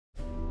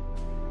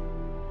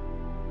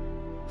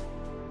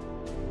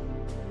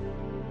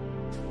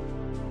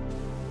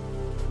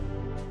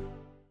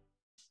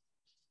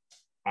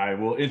I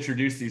will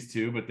introduce these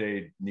two, but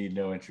they need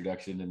no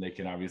introduction, and they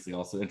can obviously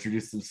also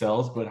introduce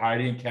themselves. But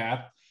Heidi and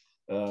Kath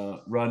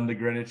run the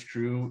Greenwich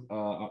crew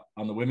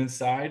on the women's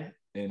side,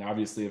 and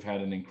obviously have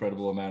had an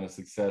incredible amount of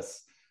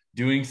success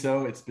doing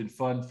so. It's been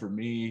fun for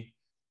me,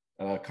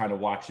 kind of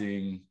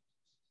watching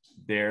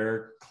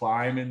their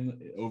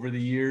climb over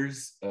the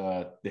years.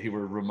 They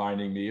were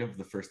reminding me of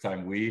the first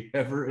time we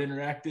ever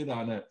interacted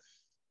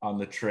on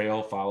the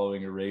trail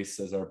following a race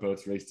as our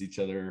boats raced each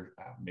other.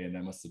 Oh, man,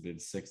 that must have been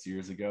 6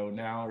 years ago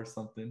now or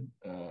something.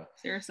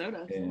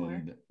 Sarasota, and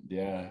somewhere.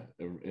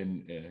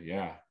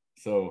 yeah.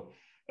 So,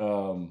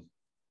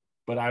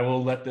 but I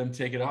will let them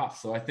take it off.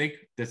 So I think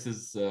this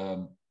is,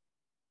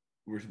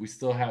 we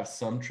still have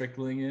some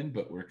trickling in,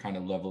 but we're kind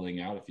of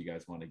leveling out if you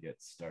guys want to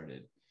get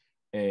started.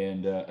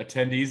 And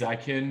attendees, I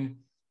can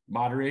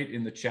moderate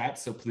in the chat.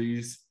 So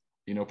please,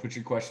 put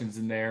your questions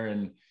in there.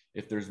 And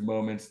if there's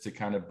moments to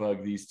kind of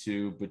bug these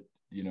two, but,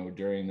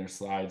 during their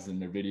slides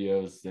and their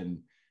videos,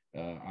 then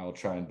I'll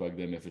try and bug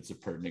them if it's a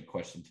pertinent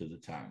question to the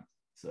time.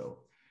 So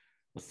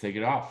let's take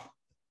it off.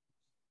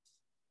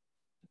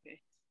 Okay.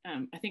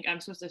 I think I'm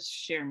supposed to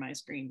share my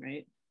screen,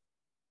 right?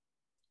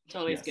 It's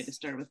always good to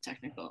start with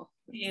technical.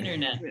 The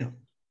internet. Real.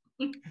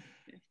 Okay.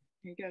 Here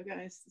you go,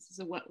 guys. This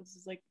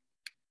is like,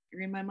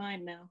 you're in my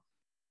mind now.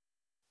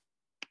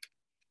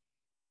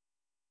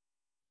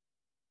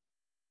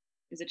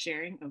 Is it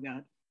sharing? Oh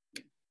God.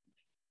 Yeah.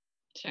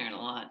 Sharing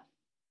a lot.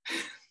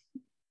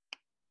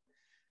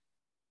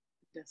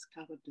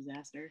 Desktop of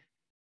disaster.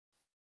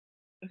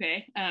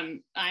 Okay,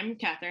 I'm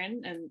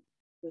Catherine, and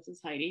this is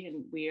Heidi,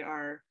 and we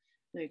are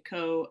the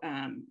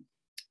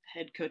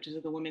head coaches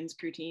of the women's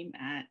crew team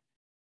at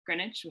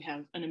Greenwich. We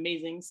have an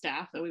amazing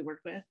staff that we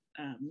work with,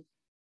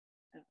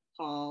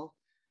 Paul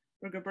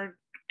Rugerberg,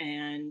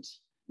 and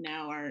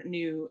now our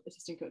new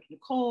assistant coach,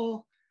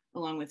 Nicole,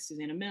 along with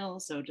Susanna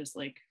Mills. So just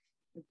like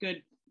a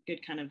good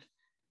kind of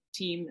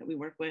team that we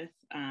work with.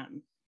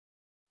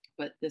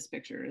 But this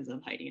picture is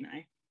of Heidi and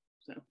I.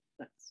 So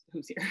that's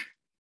who's here.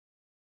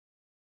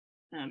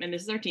 And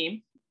this is our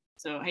team.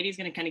 So Heidi's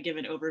going to kind of give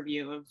an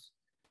overview of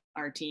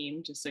our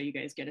team, just so you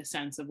guys get a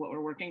sense of what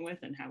we're working with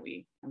and how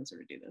we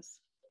sort of do this.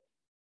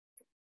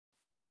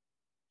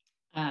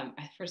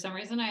 For some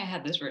reason, I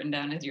had this written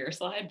down as your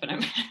slide, but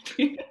I'm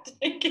happy to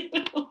take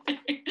it away.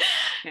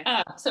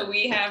 Okay. So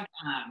we have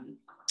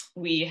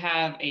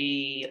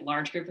a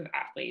large group of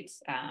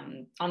athletes.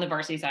 On the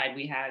varsity side,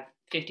 we have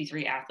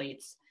 53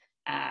 athletes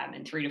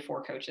and 3 to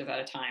 4 coaches at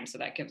a time. So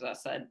that gives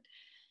us a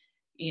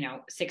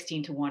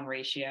 16-to-1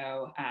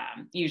 ratio.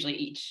 Usually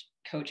each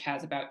coach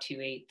has about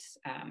 2 eighths.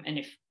 And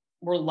if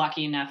we're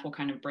lucky enough, we'll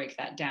kind of break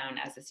that down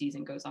as the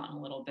season goes on a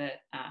little bit.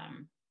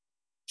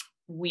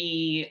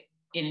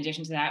 In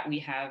addition to that,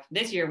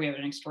 this year we have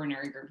an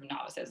extraordinary group of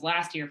novices.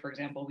 Last year, for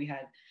example, we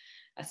had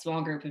a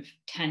small group of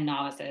 10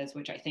 novices,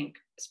 which I think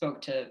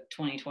spoke to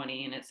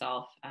 2020 in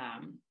itself.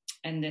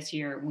 And this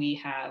year we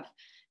have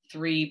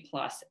 3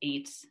 plus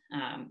 8s.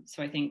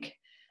 So I think,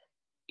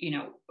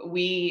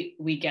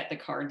 we get the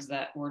cards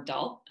that we're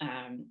dealt.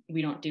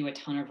 We don't do a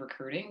ton of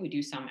recruiting. We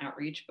do some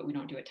outreach, but we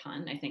don't do a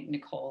ton. I think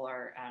Nicole,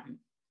 our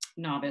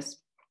novice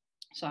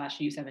 /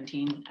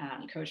 U17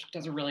 coach,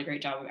 does a really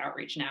great job of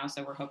outreach now.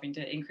 So we're hoping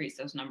to increase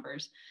those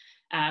numbers.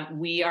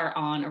 We are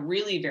on a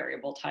really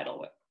variable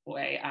tidal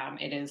way.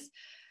 It is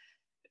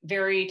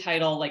very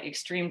tidal, like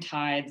extreme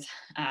tides,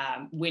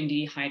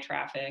 windy, high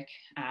traffic.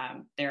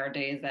 There are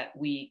days that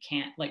we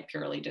can't,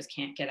 purely just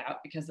can't get out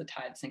because the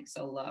tide sinks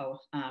so low,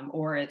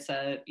 or it's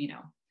a,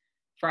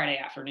 Friday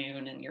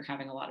afternoon and you're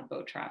having a lot of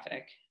boat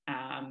traffic.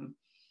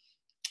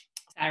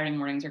 Saturday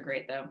mornings are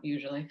great though,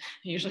 usually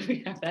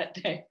we have that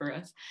day for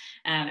us.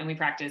 And we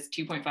practice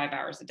 2.5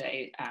 hours a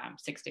day,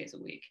 6 days a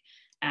week.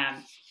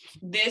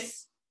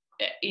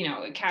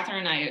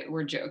 Catherine and I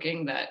were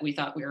joking that we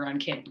thought we were on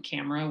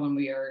camera when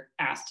we were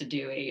asked to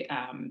do a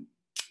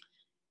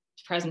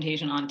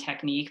presentation on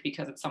technique,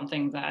 because it's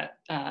something that,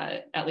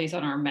 at least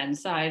on our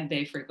men's side,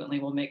 they frequently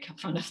will make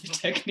fun of the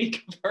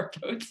technique of our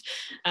boats.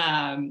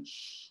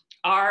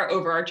 Our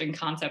overarching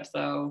concepts,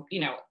 though,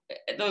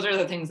 those are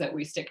the things that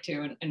we stick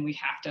to, and we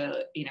have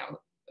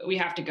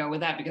to go with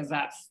that, because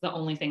that's the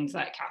only things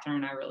that Catherine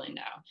and I really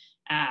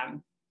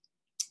know.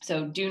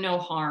 So do no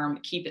harm,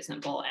 keep it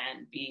simple,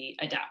 and be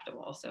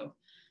adaptable. So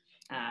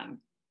I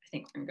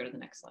think we're gonna go to the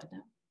next slide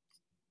now.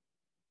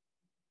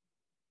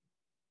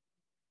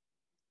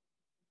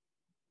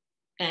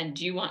 And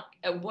do you want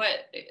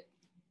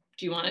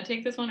to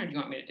take this one, or do you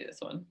want me to do this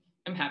one?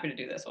 I'm happy to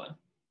do this one.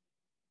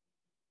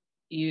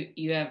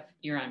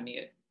 You're on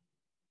mute.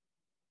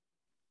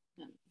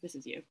 This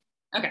is you.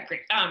 Okay,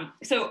 great.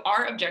 So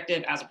our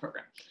objective as a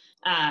program,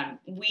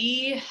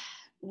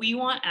 we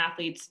want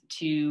athletes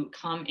to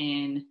come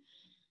in,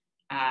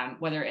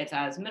 whether it's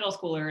as middle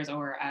schoolers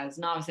or as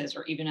novices,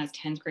 or even as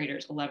 10th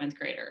graders, 11th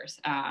graders,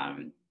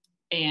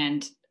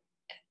 and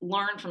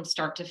learn from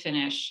start to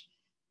finish,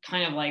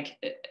 kind of like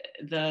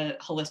the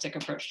holistic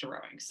approach to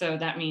rowing. So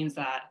that means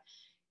that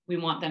we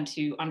want them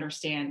to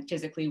understand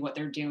physically what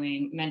they're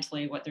doing,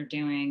 mentally what they're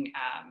doing,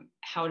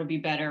 how to be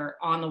better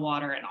on the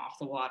water and off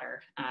the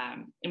water.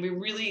 And we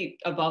really,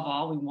 above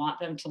all, we want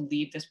them to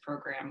leave this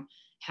program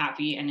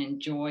happy and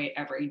enjoy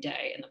every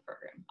day in the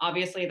program.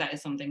 Obviously, that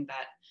is something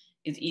that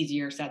is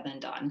easier said than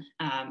done.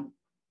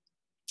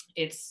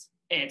 It's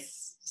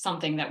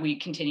something that we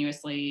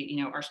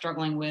continuously, are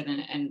struggling with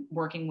and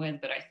working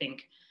with. But I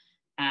think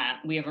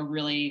we have a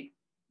really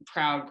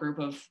proud group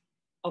of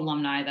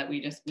alumni that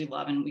we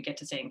love and we get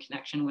to stay in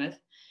connection with.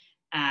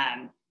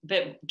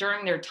 But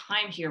during their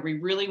time here, we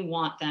really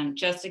want them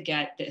just to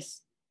get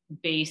this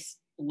base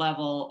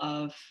level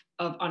of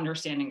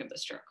understanding of the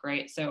stroke,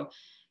 right? So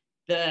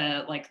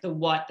the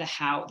what, the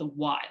how, the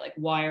why, like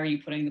why are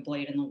you putting the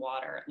blade in the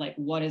water? Like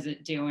what is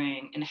it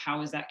doing and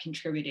how is that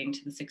contributing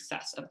to the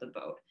success of the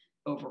boat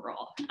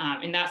overall?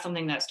 And that's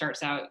something that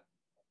starts out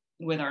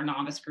with our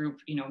novice group,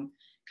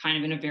 kind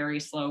of in a very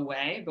slow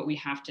way, but we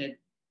have to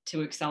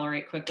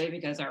accelerate quickly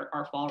because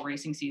our fall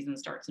racing season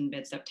starts in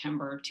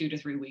mid-September, 2 to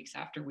 3 weeks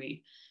after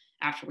we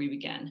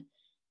begin.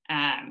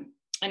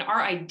 And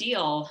our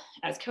ideal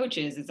as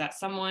coaches is that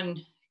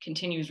someone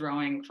continues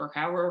rowing for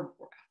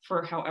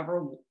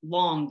however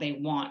long they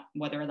want,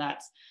 whether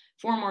that's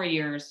 4 more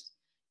years,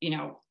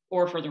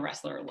 or for the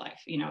rest of their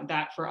life.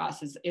 That for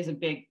us is a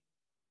big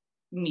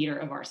meter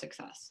of our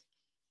success.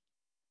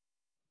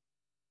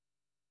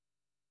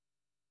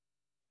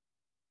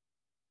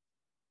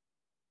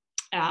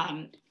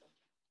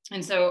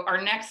 And so our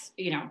next,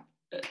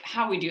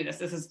 how we do this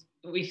is,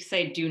 we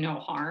say do no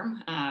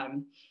harm.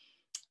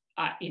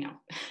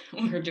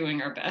 We're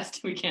doing our best.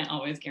 We can't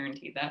always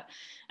guarantee that.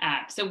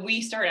 So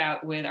we start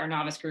out with our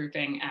novice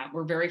grouping.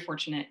 We're very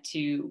fortunate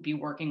to be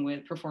working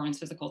with Performance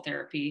Physical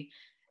Therapy,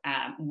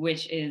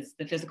 which is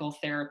the physical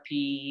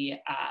therapy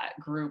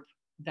group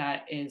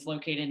that is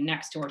located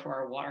next door to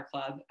our water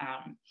club.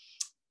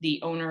 The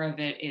owner of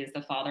it is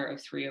the father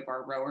of 3 of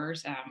our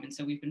rowers. And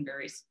so we've been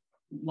very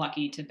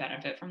lucky to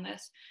benefit from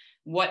this.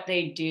 What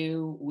they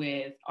do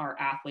with our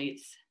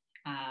athletes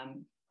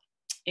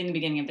in the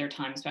beginning of their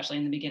time, especially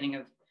in the beginning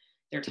of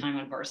their time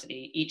on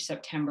varsity, each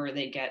September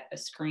they get a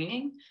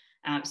screening.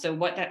 So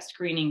what that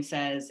screening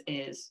says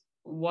is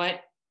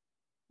what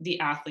the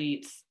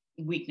athlete's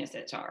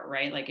weaknesses are,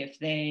 right? Like if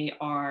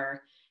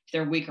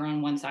they're weaker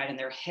on one side in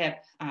their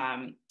hip,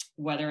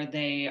 whether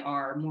they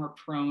are more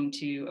prone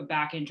to a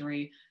back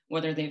injury,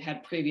 whether they've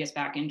had previous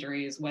back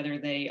injuries, whether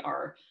they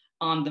are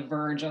on the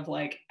verge of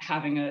like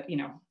having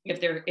if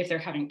they're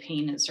having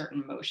pain in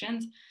certain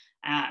motions.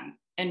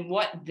 And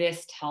what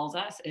this tells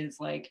us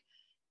is like,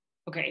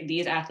 okay,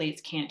 these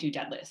athletes can't do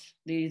deadlifts.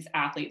 These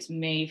athletes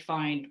may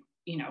find,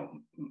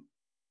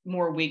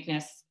 more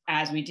weakness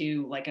as we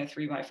do like a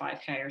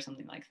 3x5K or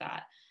something like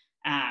that.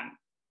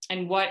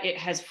 And what it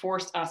has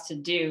forced us to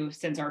do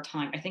since our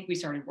time, I think we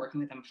started working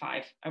with them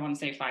 5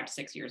 to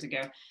 6 years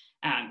ago.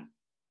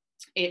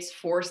 It's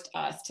forced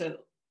us to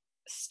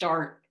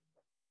start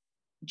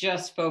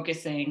just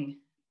focusing,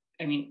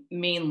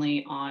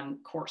 mainly on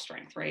core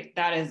strength, right?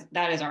 That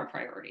is our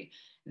priority.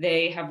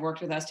 They have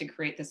worked with us to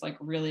create this like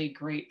really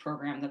great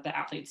program that the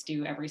athletes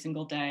do every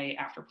single day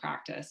after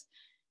practice.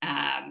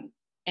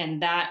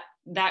 And that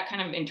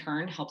kind of in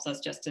turn helps us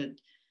just to,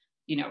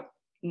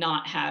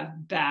 not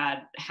have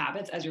bad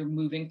habits as you're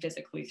moving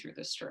physically through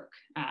the stroke.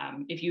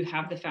 If you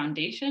have the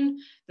foundation,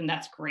 then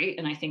that's great.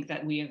 And I think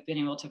that we have been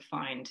able to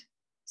find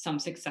some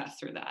success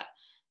through that.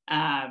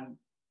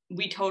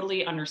 We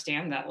totally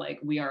understand that like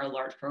we are a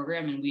large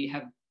program and we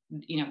have,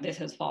 this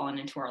has fallen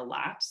into our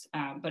laps,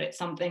 but it's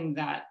something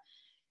that,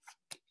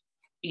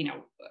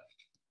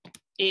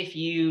 if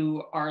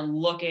you are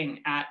looking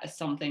at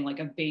something like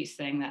a base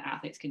thing that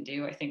athletes can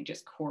do, I think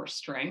just core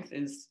strength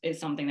is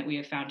something that we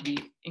have found to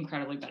be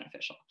incredibly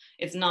beneficial.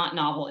 It's not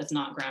novel, it's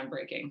not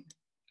groundbreaking.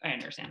 I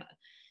understand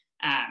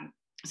that.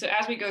 So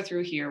as we go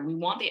through here, we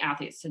want the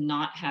athletes to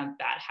not have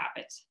bad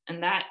habits.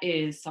 And that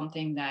is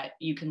something that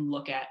you can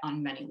look at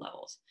on many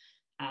levels.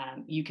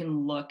 You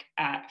can look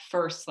at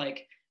first,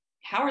 like,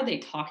 how are they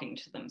talking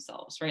to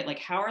themselves, right? Like,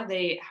 how are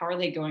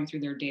they going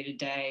through their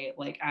day-to-day,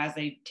 like as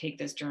they take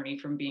this journey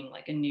from being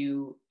like a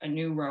new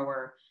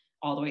rower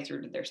all the way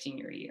through to their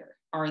senior year?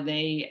 Are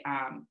they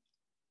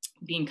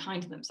being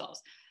kind to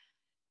themselves?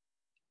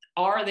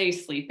 Are they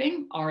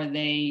sleeping? Are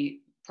they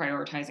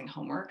prioritizing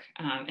homework?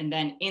 And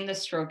then in the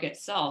stroke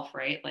itself,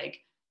 right? Like,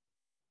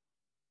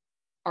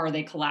 are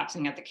they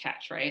collapsing at the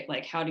catch, right?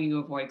 Like, how do you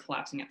avoid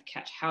collapsing at the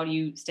catch? How do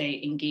you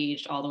stay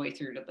engaged all the way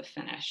through to the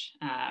finish?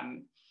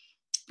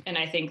 And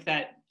I think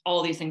that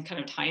all these things kind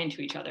of tie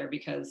into each other,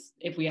 because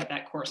if we have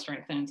that core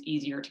strength, then it's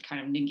easier to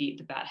kind of negate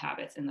the bad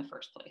habits in the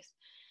first place.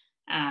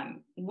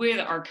 With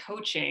our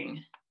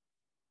coaching,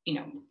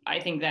 I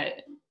think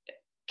that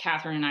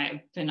Catherine and I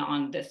have been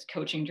on this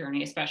coaching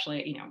journey,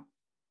 especially,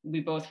 we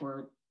both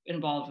were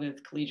involved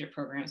with collegiate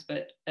programs,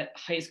 but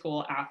high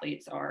school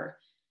athletes are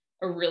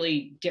a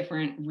really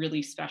different,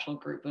 really special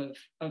group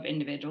of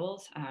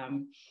individuals.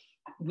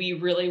 We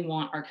really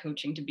want our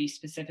coaching to be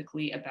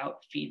specifically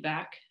about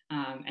feedback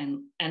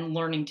and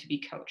learning to be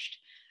coached.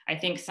 I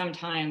think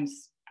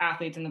sometimes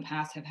athletes in the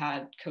past have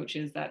had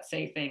coaches that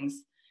say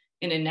things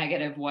in a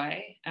negative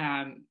way,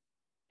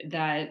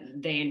 that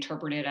they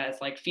interpret it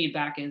as like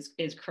feedback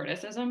is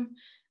criticism,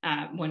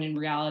 when in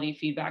reality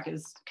feedback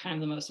is kind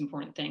of the most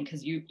important thing,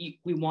 because we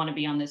want to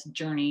be on this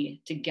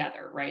journey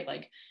together, right?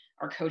 Like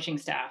our coaching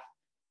staff,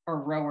 our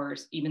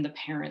rowers, even the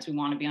parents, we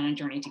want to be on a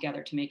journey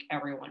together to make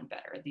everyone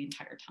better the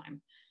entire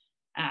time.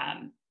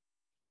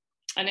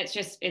 And it's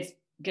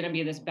going to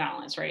be this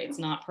balance, right? It's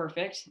not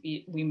perfect.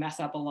 We mess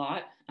up a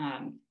lot,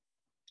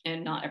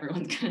 and not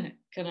everyone's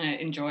gonna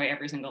enjoy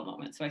every single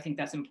moment. So I think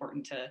that's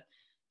important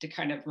to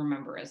kind of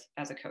remember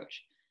as a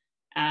coach.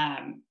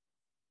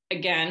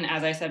 Again,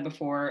 as I said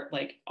before,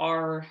 like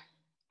our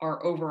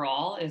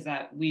overall is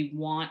that we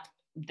want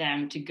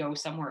them to go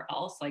somewhere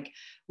else. Like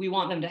we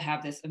want them to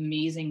have this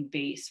amazing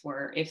base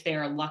where if they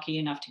are lucky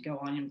enough to go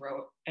on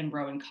and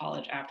row in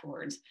college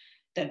afterwards,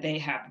 that they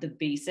have the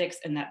basics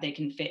and that they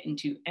can fit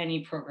into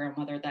any program,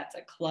 whether that's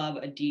a club,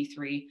 a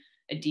D3,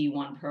 a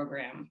D1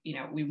 program. You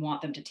know, we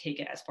want them to take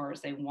it as far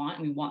as they want,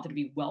 and we want them to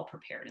be well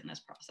prepared in this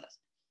process.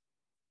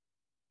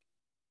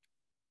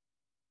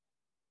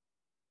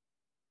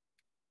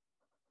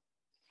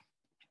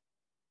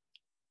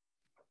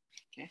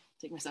 Okay,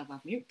 take myself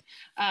off mute.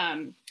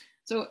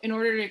 So in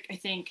order to, I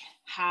think,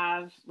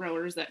 have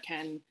rowers that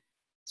can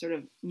sort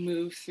of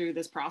move through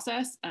this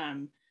process,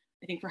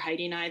 I think for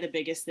Heidi and I, the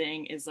biggest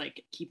thing is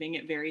like keeping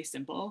it very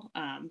simple.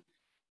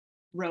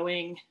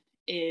 Rowing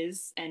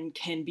is and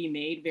can be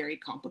made very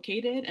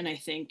complicated. And I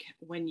think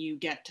when you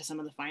get to some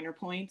of the finer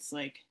points,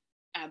 like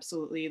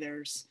absolutely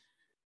there's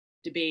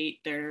debate,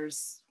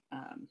 there's,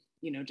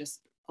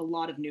 just a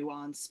lot of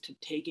nuance to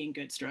taking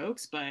good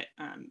strokes. But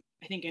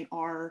I think in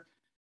our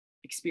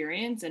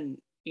experience,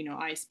 and,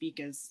 I speak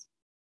as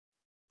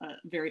a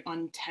very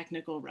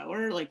untechnical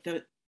rower, like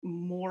the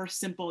more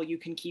simple you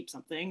can keep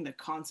something, the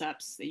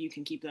concepts that you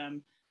can keep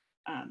them,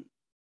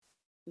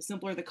 the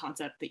simpler the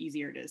concept, the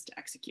easier it is to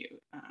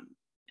execute.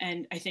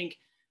 And I think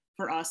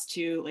for us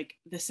too, like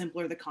the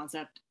simpler the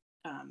concept,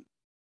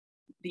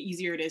 the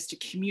easier it is to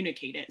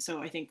communicate it.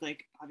 So I think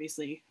like,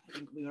 obviously, I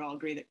think we would all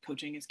agree that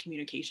coaching is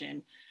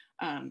communication.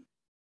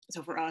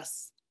 So for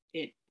us,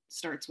 it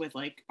starts with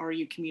like, are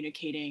you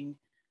communicating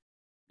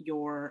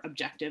your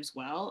objectives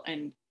well?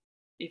 And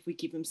if we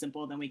keep them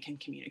simple, then we can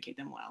communicate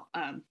them well.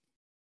 I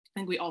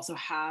think we also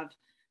have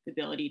the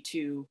ability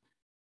to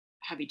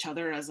have each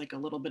other as like a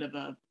little bit of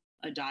a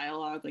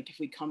dialogue. Like if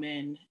we come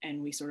in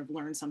and we sort of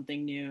learn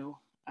something new,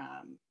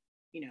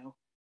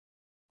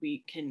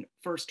 we can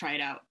first try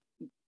it out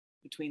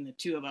between the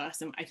two of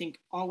us. And I think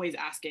always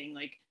asking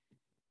like,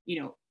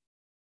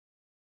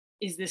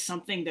 is this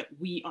something that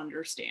we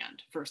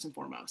understand first and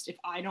foremost? If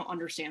I don't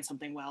understand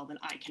something well, then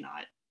I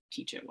cannot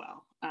teach it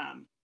well.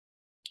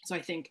 So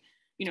I think,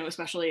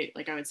 especially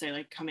like I would say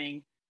like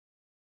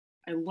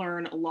I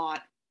learn a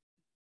lot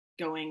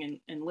going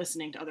and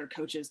listening to other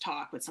coaches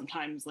talk, but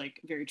sometimes like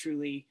very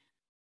truly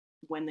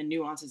when the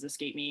nuances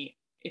escape me,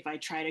 if I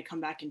try to come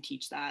back and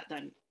teach that,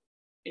 then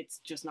it's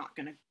not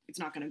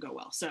gonna go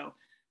well. So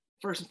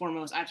first and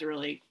foremost, I have to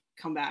really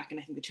come back, and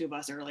I think the two of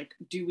us are like,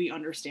 do we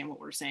understand what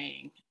we're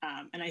saying?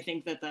 And I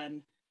think that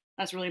then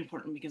that's really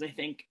important, because I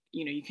think,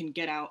 you can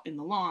get out in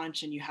the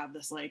launch and you have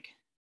this like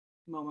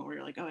moment where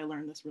you're like, oh, I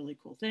learned this really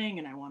cool thing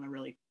and I want to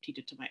really teach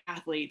it to my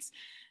athletes.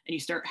 And you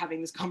start having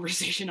this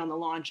conversation on the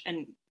launch,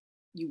 and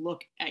you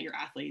look at your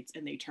athletes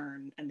and they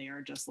turn and they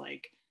are just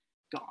like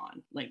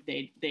gone. Like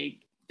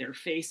their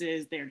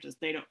faces,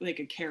 they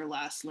could care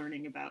less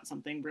learning about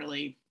something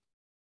really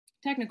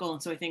technical.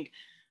 And so I think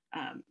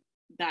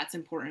that's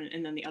important.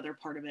 And then the other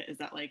part of it is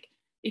that like,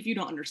 if you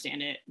don't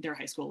understand it, they're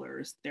high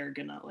schoolers, they're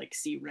gonna like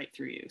see right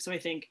through you. So I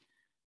think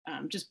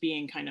just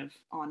being kind of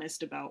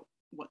honest about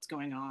what's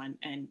going on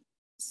and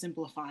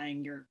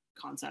simplifying your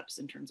concepts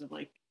in terms of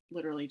like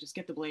literally just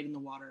get the blade in the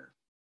water,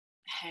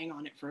 hang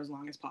on it for as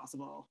long as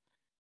possible,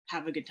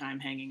 have a good time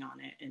hanging on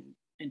it,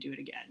 and do it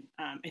again.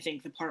 I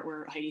think the part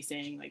where Heidi's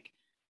saying like,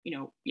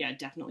 yeah,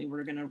 definitely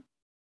we're gonna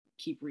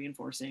keep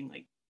reinforcing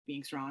like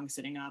being strong,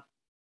 sitting up,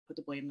 put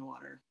the blade in the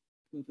water,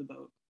 move the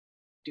boat,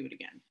 do it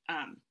again.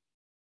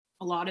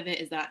 A lot of it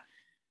is that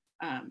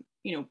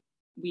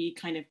we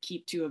kind of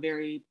keep to a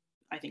very,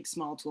 I think,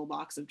 small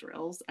toolbox of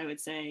drills, I would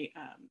say,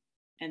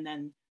 and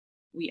then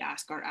we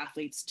ask our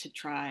athletes to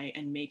try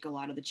and make a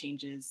lot of the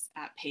changes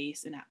at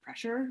pace and at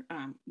pressure.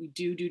 We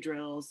do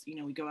drills,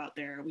 we go out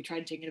there, we try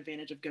to take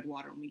advantage of good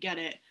water when we get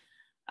it.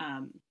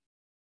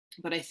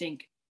 But I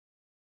think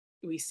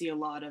we see a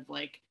lot of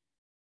like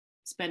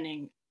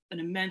spending an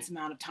immense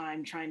amount of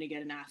time trying to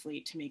get an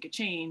athlete to make a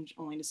change,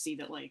 only to see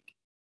that like,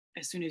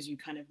 as soon as you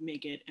kind of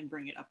make it and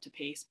bring it up to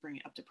pace, bring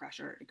it up to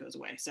pressure, it goes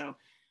away. So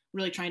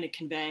really trying to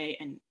convey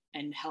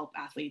and help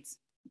athletes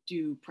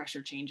do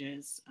pressure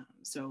changes.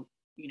 So,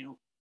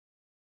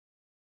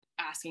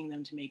 asking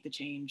them to make the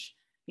change,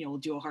 we'll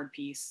do a hard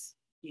piece,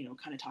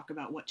 kind of talk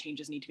about what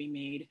changes need to be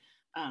made.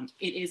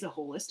 It is a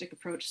holistic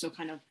approach. So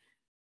kind of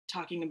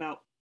talking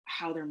about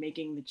how they're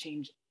making the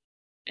change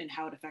and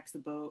how it affects the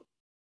boat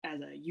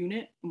as a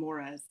unit,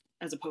 more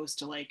as opposed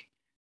to like,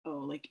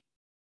 oh, like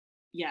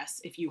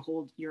yes, if you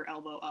hold your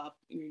elbow up,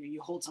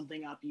 you hold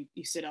something up, you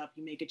sit up,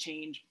 you make a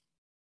change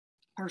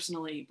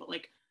personally, but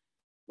like,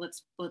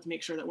 let's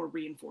make sure that we're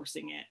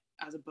reinforcing it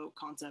as a boat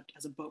concept,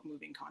 as a boat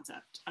moving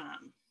concept.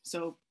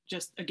 So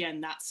just,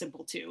 again, that's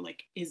simple too.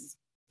 Like, is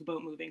the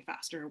boat moving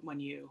faster when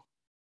you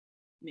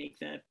make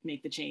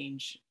the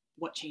change?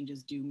 What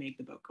changes do make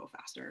the boat go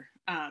faster?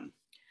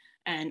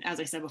 And as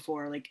I said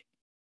before, like,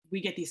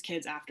 we get these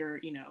kids after,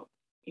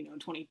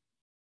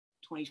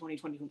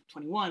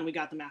 2021, we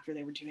got them after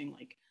they were doing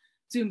like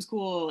Zoom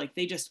school. Like,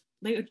 they just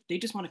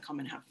want to come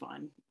and have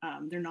fun.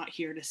 They're not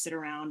here to sit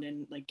around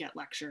and like get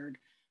lectured.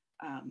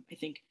 I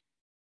think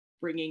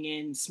bringing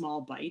in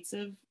small bites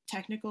of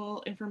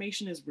technical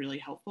information is really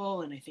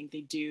helpful. And I think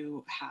they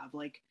do have,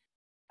 like,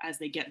 as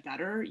they get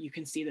better, you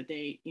can see that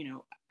they,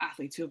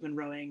 athletes who have been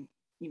rowing,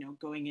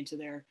 going into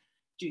their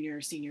junior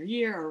or senior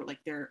year, or like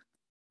there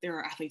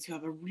are athletes who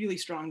have a really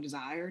strong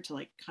desire to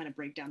like kind of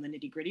break down the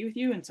nitty gritty with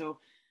you. And so,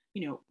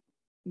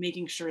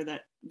 making sure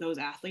that those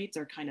athletes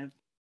are kind of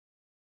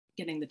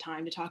getting the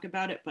time to talk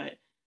about it. But,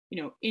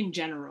 in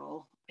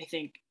general, I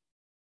think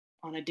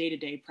on a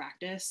day-to-day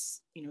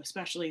practice,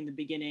 especially in the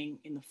beginning,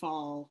 in the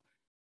fall,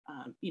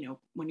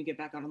 when you get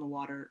back out on the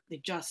water,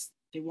 they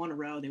want to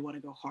row, they want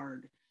to go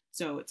hard.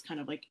 So it's kind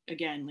of like,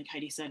 again, like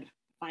Heidi said,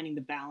 finding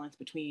the balance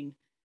between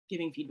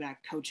giving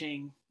feedback,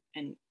 coaching,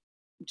 and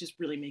just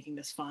really making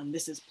this fun.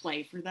 This is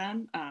play for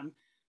them.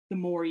 The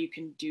more you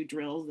can do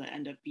drills that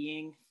end up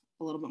being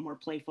a little bit more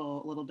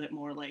playful, a little bit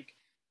more like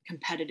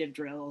competitive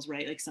drills,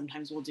 right? Like,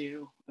 sometimes we'll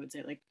do, I would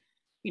say, like,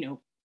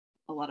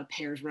 a lot of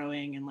pairs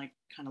rowing and like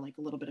kind of like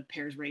a little bit of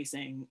pairs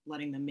racing,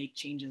 letting them make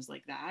changes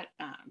like that.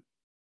 I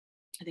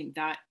think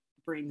that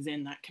brings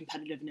in that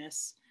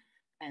competitiveness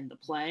and the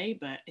play.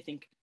 But I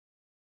think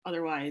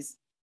otherwise,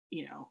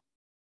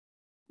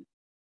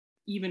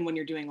 even when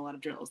you're doing a lot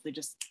of drills,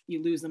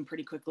 you lose them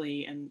pretty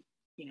quickly. And,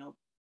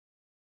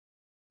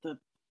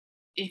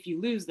 if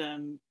you lose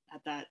them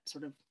at that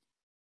sort of,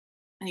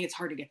 I think it's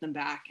hard to get them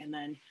back. And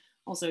then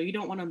also, you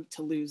don't want them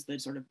to lose the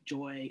sort of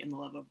joy and the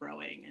love of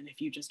rowing. And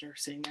if you just are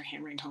sitting there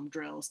hammering home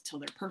drills till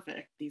they're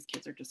perfect, these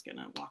kids are just going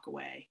to walk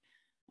away.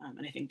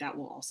 And I think that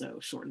will also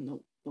shorten the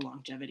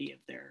longevity of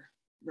their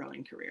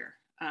rowing career.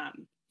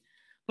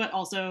 But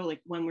also,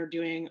 like, when we're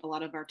doing a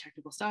lot of our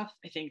technical stuff,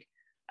 I think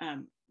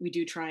we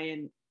do try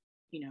and,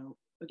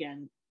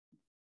 again,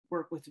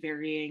 work with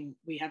varying.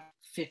 We have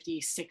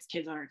 56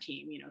 kids on our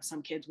team.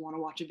 Some kids want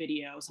to watch a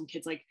video. Some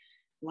kids like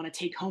want to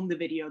take home the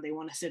video. They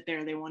want to sit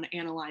there. They want to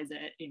analyze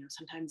it.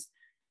 Sometimes,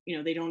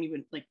 they don't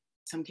even, like,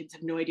 some kids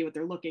have no idea what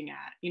they're looking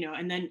at,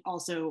 and then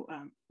also,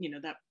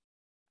 that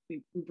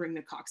we bring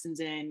the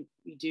coxswains in.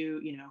 We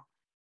do,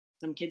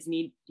 some kids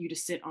need you to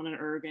sit on an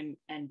erg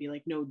and be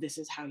like, no, this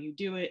is how you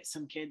do it.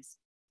 Some kids,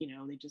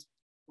 they just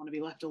want to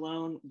be left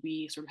alone.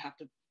 We sort of have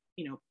to,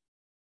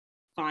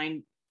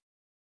 find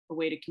a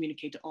way to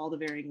communicate to all the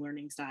varying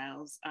learning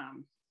styles.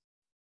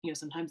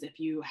 Sometimes if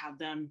you have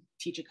them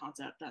teach a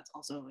concept, that's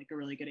also like a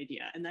really good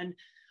idea. And then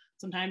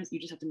sometimes you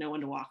just have to know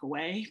when to walk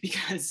away,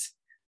 because,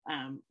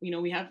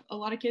 we have a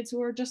lot of kids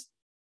who are just,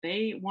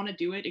 they want to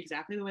do it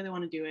exactly the way they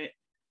want to do it.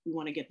 We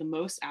want to get the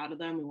most out of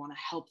them. We want to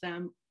help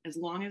them, as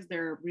long as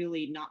they're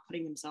really not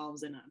putting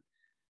themselves in a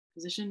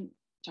position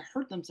to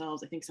hurt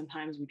themselves. I think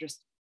sometimes we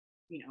just,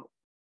 we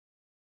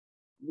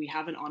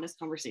have an honest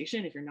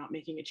conversation. If you're not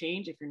making a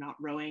change, if you're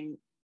not rowing,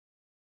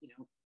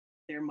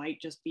 there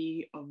might just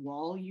be a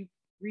wall you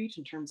reach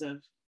in terms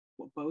of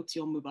what boats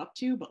you'll move up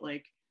to. But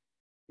like,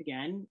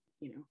 again,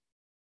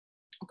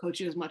 I'll coach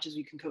you as much as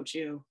we can coach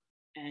you.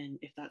 And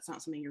if that's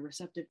not something you're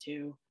receptive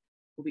to,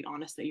 we'll be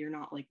honest that you're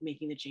not like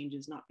making the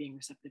changes, not being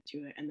receptive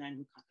to it. And then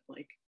we kind of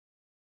like,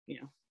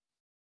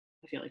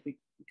 I feel like we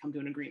come to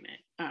an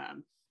agreement.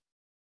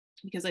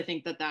 Because I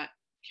think that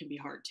can be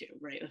hard too,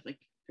 right? If like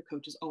the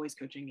coach is always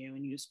coaching you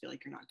and you just feel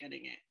like you're not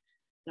getting it,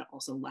 that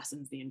also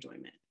lessens the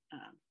enjoyment.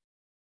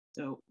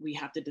 So we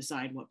have to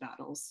decide what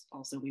battles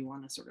also we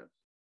want to sort of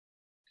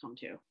come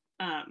to.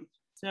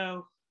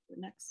 So the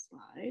next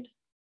slide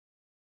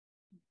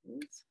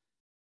is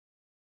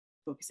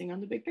focusing on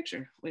the big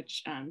picture,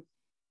 which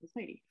is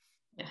Heidi.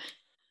 Yeah.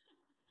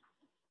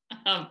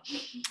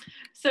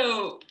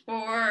 So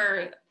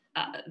for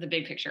the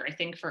big picture, I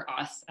think for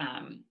us,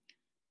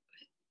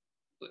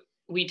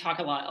 we talk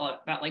a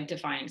lot about like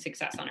defining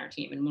success on our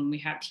team. And when we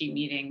have team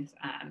meetings,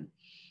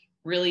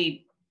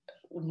 really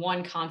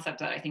one concept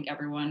that I think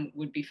everyone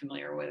would be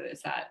familiar with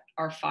is that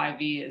our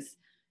 5V is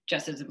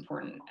just as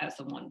important as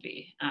the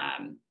 1V.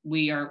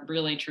 We are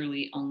really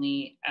truly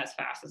only as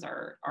fast as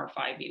our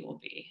 5V will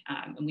be.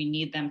 And we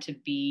need them to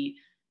be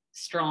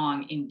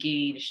strong,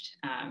 engaged,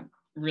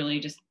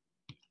 really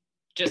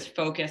just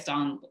focused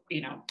on,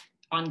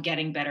 on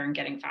getting better and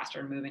getting faster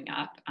and moving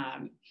up.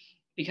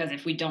 Because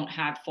if we don't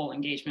have full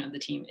engagement of the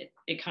team,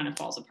 it kind of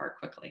falls apart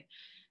quickly.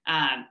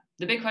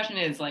 The big question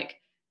is like,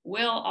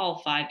 will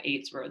all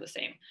 5/8s row the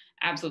same?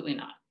 Absolutely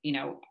not.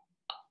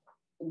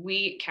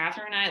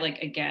 Catherine and I,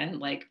 like, again,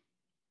 like,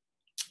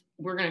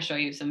 we're going to show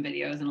you some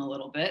videos in a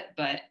little bit,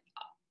 but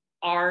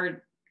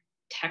our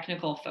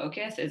technical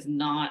focus is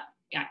not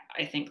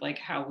I think like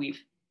how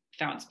we've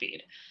found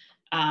speed.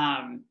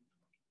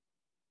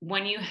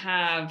 When you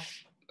have,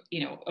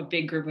 a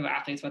big group of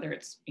athletes, whether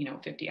it's,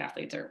 50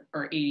 athletes or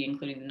 80,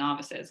 including the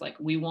novices, like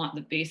we want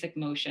the basic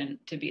motion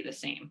to be the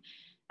same.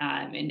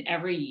 And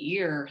every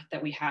year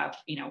that we have,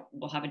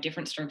 we'll have a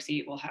different stroke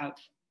seat, we'll have,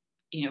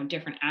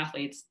 different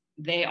athletes,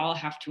 they all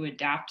have to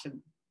adapt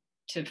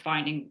to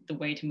finding the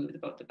way to move the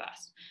boat the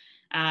best.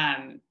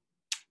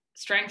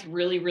 Strength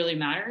really, really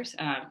matters.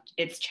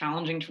 It's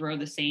challenging to row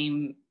the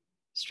same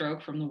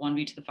stroke from the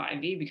 1V to the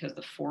 5V because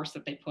the force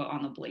that they put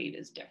on the blade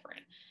is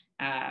different.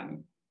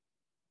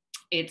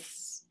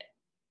 It's,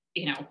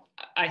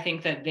 I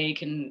think that they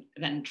can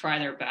then try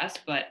their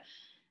best, but,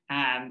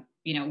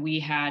 we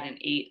had an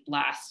 8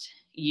 last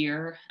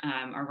year,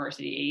 our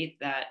varsity 8,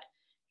 that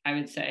I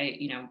would say,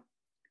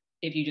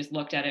 if you just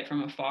looked at it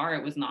from afar,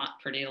 it was not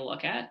pretty to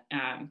look at.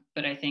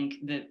 But I think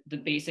the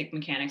basic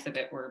mechanics of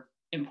it were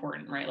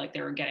important, right? Like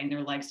they were getting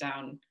their legs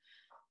down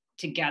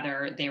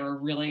together. They were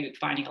really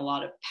finding a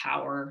lot of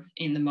power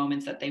in the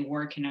moments that they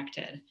were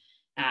connected.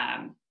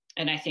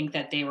 And I think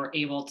that they were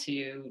able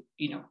to,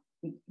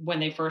 when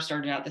they first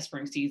started out the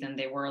spring season,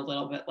 they were a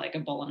little bit like a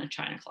bull in a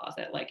china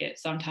closet. Like it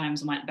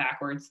sometimes went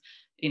backwards,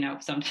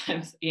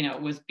 sometimes,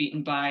 was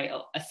beaten by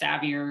a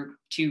savvier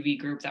 2V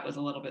group that was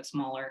a little bit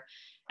smaller.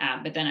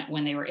 But then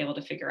when they were able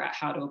to figure out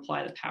how to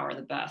apply the power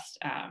the best,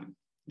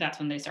 that's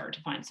when they started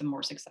to find some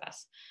more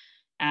success.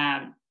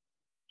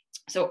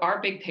 So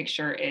our big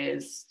picture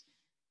is,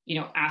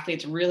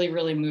 athletes really,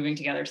 really moving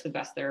together to the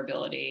best of their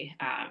ability,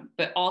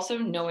 but also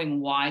knowing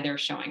why they're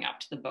showing up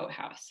to the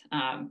boathouse.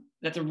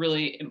 That's a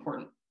really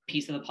important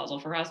piece of the puzzle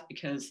for us,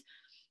 because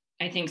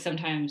I think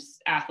sometimes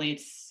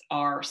athletes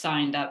are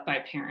signed up by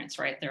parents,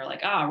 right? They're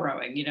like,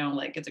 rowing,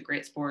 like it's a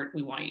great sport.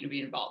 We want you to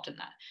be involved in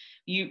that.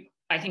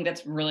 I think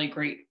that's really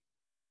great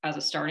as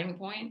a starting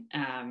point.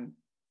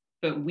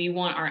 But we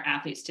want our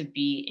athletes to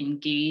be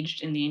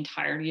engaged in the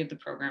entirety of the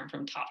program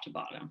from top to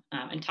bottom.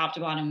 And top to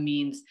bottom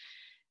means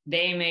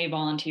they may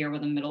volunteer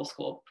with a middle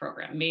school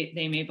program.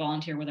 They may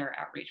volunteer with our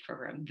outreach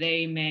program.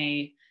 They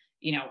may,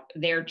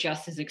 they're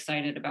just as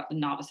excited about the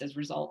novices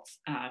results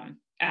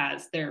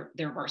as their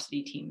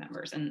varsity team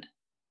members. And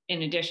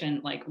in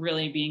addition, like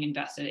really being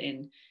invested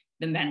in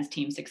the men's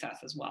team success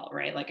as well,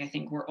 right? Like I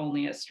think we're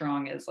only as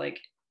strong as like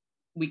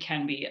we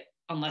can be,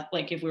 unless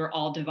like if we were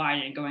all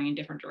divided and going in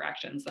different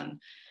directions, then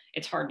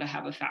it's hard to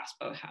have a fast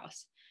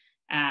boathouse.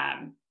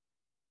 And,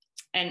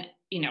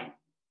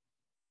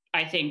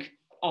 I think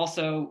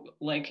also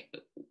like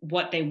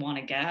what they want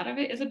to get out of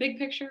it is a big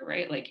picture,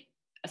 right? Like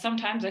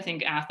sometimes I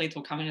think athletes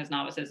will come in as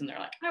novices and they're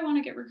like, I want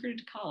to get recruited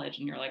to college.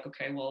 And you're like,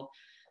 okay, well,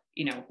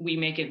 we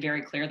make it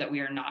very clear that we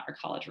are not a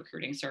college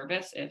recruiting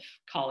service. If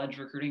college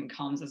recruiting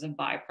comes as a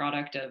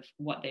byproduct of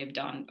what they've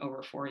done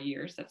over 4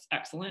 years, that's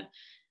excellent.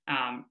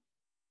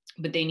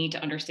 But they need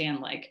to understand,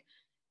 like,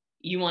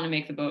 you want to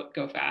make the boat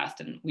go fast.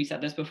 And we said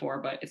this before,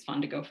 but it's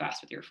fun to go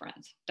fast with your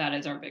friends. That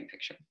is our big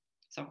picture.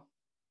 So,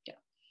 yeah.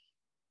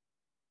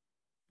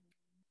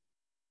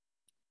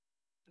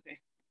 Okay.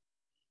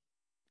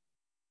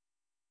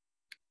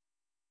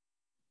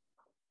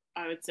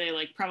 I would say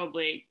like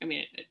probably,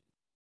 anyway,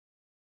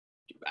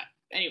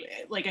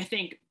 like I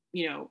think,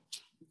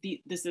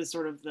 this is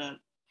sort of the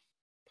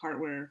part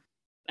where,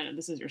 I know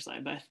this is your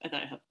slide, but I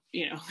thought I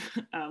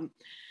have,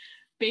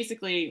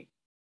 basically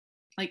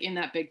like in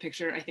that big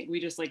picture, I think we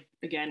just like,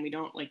 again, we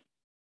don't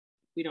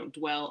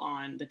dwell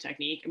on the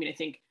technique. I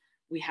think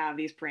we have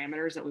these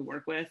parameters that we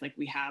work with. Like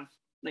we have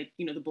like,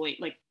 the blade,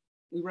 like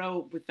we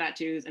row with fat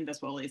twos and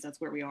best pulleys. That's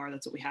where we are.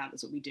 That's what we have.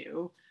 That's what we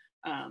do.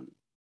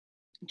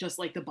 Just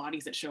like the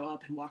bodies that show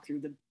up and walk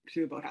through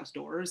the boathouse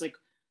doors, like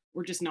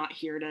we're just not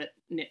here to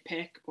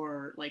nitpick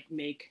or like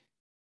make,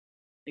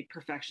 like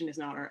perfection is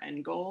not our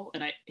end goal.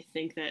 And I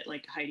think that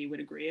like Heidi would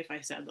agree if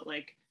I said that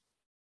like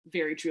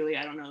very truly,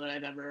 I don't know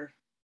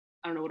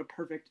what a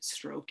perfect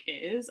stroke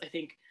is. I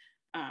think,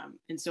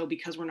 and so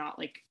because we're not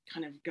like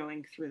kind of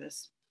going through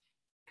this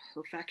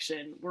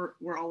perfection,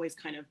 we're always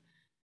kind of,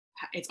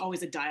 it's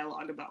always a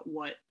dialogue about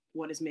what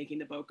is making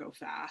the boat go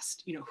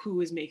fast,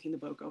 who is making the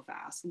boat go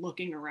fast,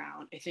 looking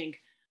around. I think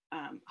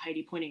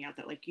Heidi pointing out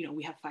that like,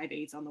 we have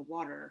 5/8 on the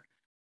water,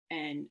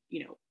 and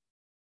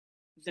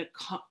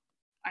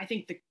I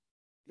think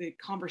the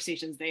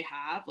conversations they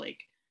have, like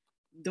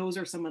those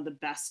are some of the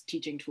best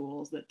teaching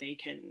tools that they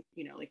can,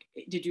 like,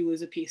 did you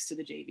lose a piece to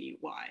the JV?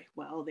 Why?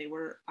 Well, they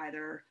were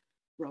either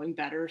rowing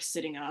better,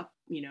 sitting up,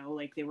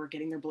 like they were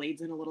getting their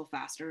blades in a little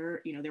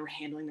faster, they were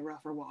handling the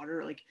rougher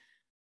water. Like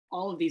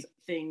all of these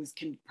things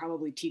can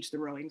probably teach the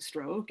rowing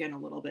stroke and a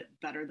little bit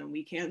better than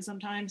we can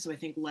sometimes. So I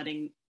think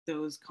letting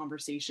those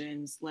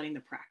conversations, letting the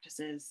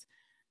practices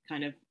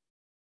kind of,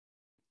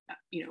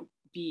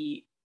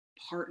 be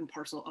part and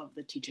parcel of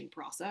the teaching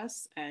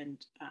process.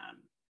 And,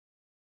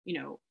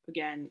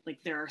 again, like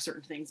there are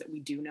certain things that we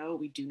do know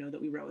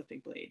that we row with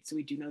big blades. So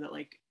we do know that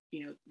like,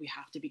 we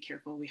have to be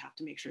careful. We have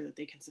to make sure that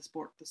they can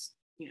support this,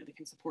 they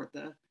can support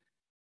the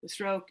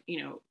stroke.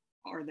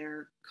 Are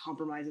there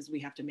compromises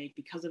we have to make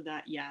because of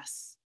that?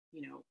 Yes.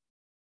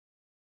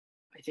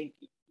 I think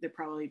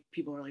probably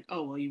people are like,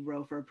 oh, well, you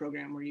row for a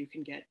program where you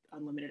can get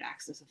unlimited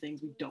access to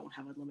things. We don't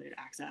have unlimited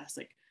access.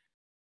 Like,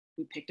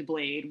 we picked a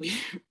blade.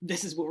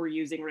 This is what we're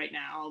using right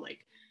now.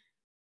 Like,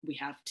 we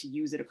have to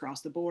use it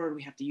across the board.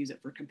 We have to use it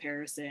for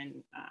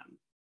comparison,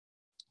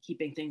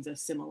 keeping things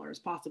as similar as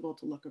possible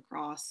to look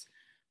across,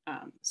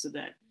 so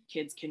that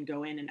kids can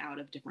go in and out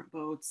of different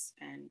boats.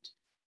 And,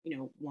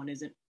 one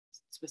isn't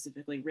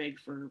specifically rigged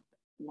for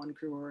one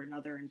crew or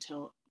another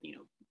until,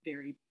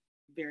 very,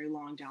 very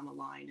long down the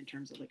line in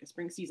terms of like a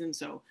spring season.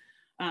 So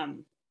I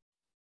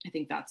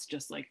think that's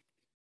just like,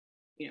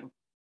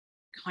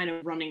 kind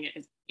of running it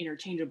as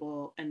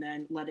interchangeable, and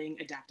then letting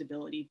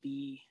adaptability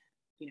be,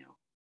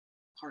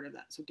 part of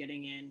that. So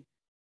getting in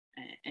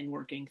and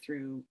working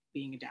through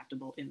being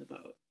adaptable in the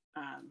boat.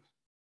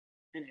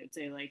 And I would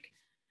say, like,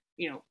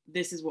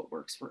 this is what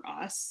works for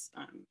us.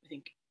 I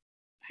think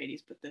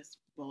Heidi's put this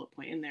bullet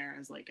point in there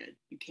as like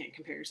you can't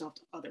compare yourself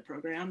to other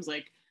programs.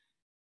 Like,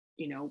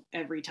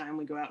 every time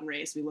we go out and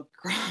race, we look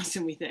across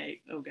and we think,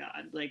 oh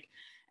God, like,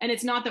 and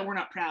it's not that we're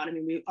not proud. I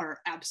mean, we are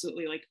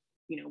absolutely, like,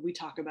 we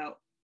talk about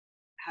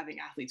having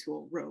athletes who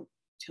will row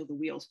till the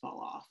wheels fall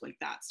off. Like,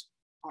 that's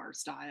our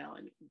style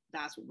and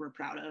that's what we're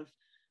proud of.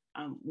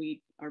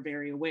 We are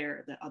very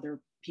aware that other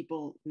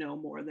people know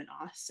more than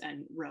us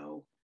and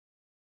row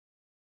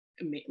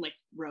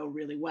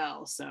really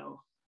well.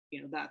 So,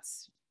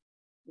 that's,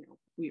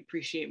 we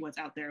appreciate what's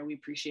out there. We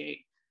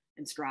appreciate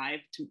and strive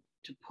to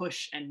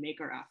push and make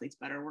our athletes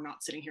better. We're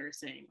not sitting here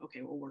saying,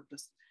 okay, well, we're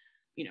just,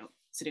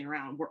 sitting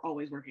around. We're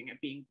always working at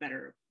being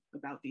better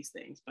about these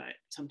things. But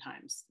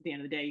sometimes at the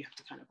end of the day, you have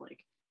to kind of like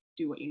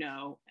do what you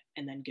know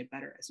and then get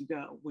better as you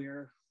go.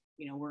 We're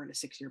in a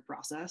 6-year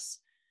process.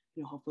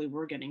 Hopefully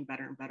we're getting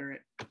better and better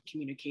at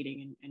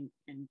communicating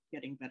and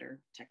getting better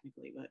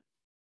technically, but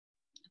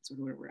that's sort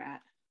of where we're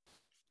at.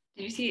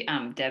 Did you see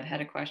Deb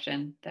had a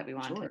question that we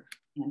wanted to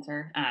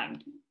answer?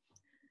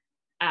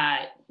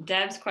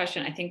 Deb's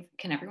question, I think,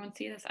 can everyone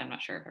see this? I'm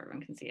not sure if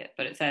everyone can see it,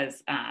 but it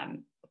says,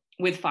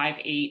 with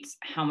 5/8,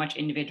 how much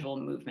individual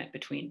movement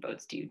between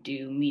boats do you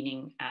do?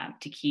 Meaning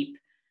to keep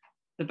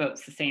the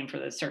boats the same for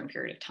a certain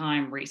period of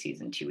time, race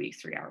season, 2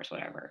 weeks, 3 hours,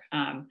 whatever.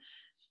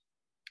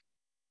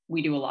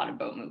 We do a lot of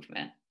boat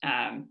movement.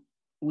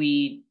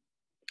 We,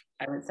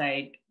 I would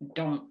say,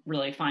 don't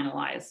really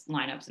finalize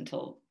lineups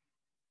until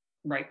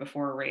right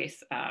before a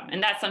race.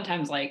 And that's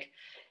sometimes like,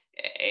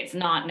 it's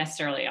not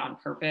necessarily on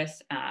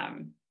purpose.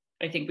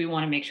 I think we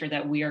want to make sure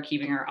that we are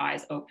keeping our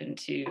eyes open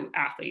to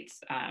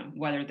athletes,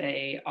 whether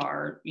they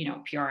are,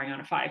 PRing on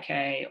a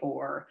 5K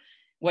or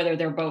whether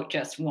their boat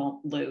just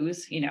won't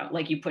lose.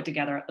 Like, you put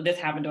together, this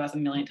happened to us a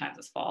million times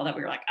this fall, that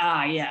we were like,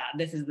 yeah,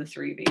 this is the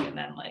 3V. And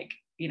then, like,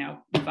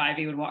 the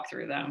 5V would walk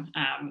through them.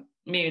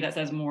 Maybe that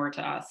says more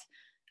to us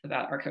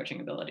about our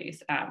coaching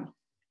abilities.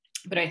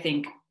 But I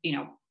think,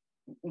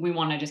 we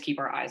want to just keep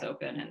our eyes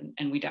open,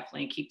 and we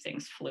definitely keep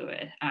things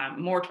fluid.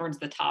 More towards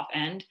the top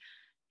end,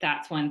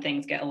 that's when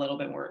things get a little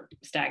bit more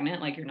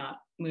stagnant, like you're not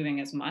moving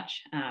as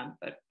much.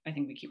 But I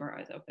think we keep our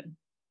eyes open.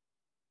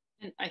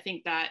 And I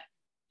think that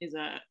is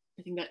a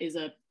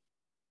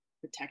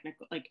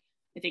technical, like,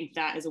 I think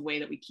that is a way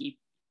that we keep,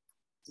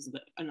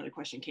 another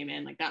question came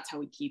in, like, that's how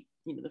we keep,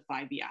 the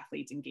 5B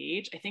athletes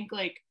engaged. I think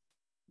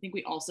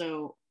we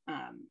also,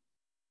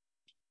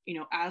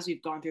 as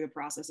we've gone through the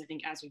process, I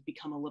think as we've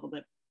become a little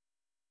bit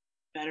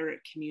better at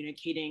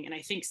communicating, and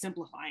I think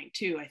simplifying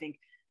too, I think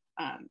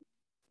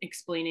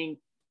explaining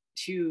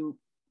to,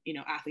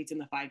 athletes in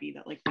the 5B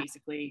that, like,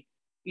 basically,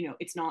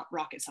 it's not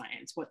rocket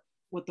science.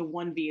 What the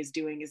 1V is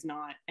doing is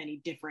not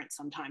any different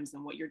sometimes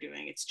than what you're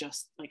doing. It's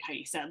just, like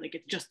Heidi said, like,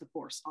 it's just the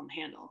force on the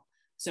handle.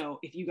 So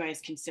if you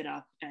guys can sit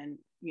up and,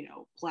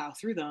 plow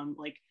through them,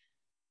 like,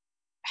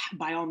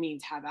 by all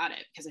means have at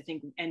it. Because I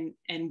think,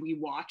 and we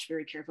watch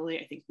very carefully.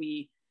 I think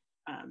we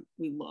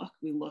look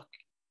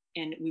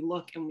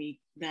and we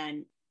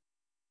then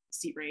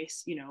seat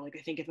race, like,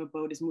 I think if a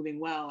boat is moving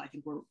well, I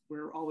think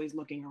we're always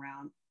looking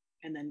around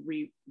and then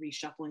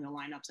reshuffling the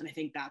lineups. And I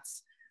think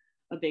that's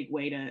a big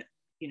way to,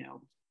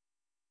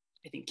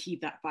 I think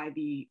keep that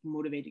 5V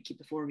motivated, keep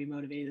the 4V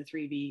motivated, the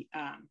 3V.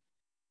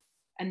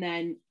 And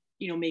then,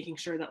 making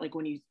sure that, like,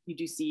 when you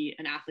do see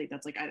an athlete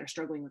that's, like, either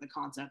struggling with a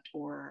concept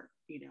or,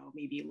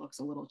 maybe it looks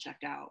a little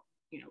checked out,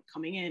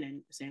 coming in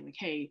and saying, like,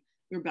 hey,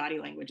 your body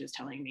language is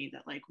telling me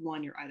that, like,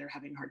 one, you're either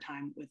having a hard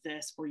time with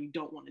this or you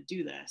don't want to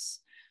do this.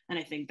 And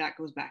I think that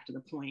goes back to the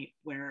point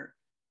where,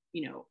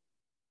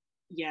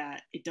 yeah,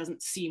 it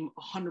doesn't seem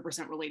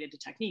 100% related to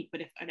technique, but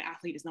if an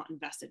athlete is not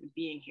invested in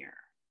being here,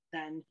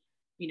 then,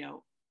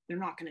 they're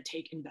not going to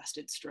take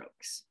invested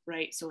strokes,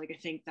 right? So, like, I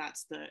think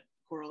that's the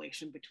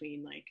correlation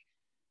between, like,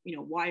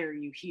 why are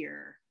you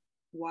here?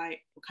 What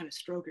kind of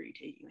stroke are you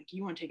taking? Like,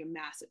 you want to take a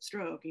massive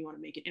stroke and you want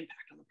to make an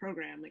impact on the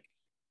program, like,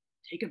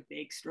 take a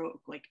big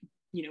stroke, like,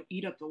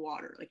 eat up the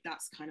water. Like,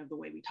 that's kind of the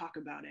way we talk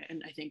about it.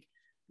 And I think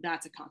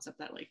that's a concept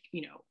that, like,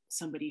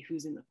 somebody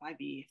who's in the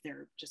 5B, if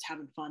they're just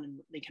having fun and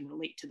they can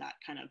relate to that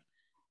kind of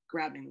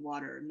grabbing the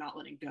water, not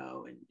letting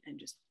go, and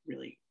just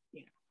really,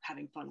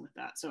 having fun with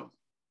that. So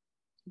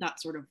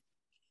that's sort of,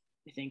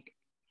 I think,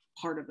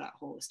 part of that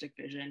holistic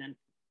vision and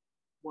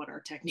what our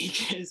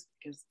technique is,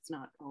 because it's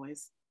not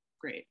always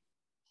great.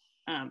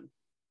 I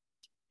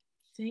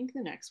think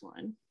the next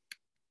one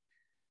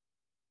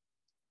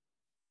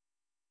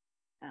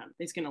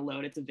is going to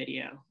load. It's a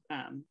video.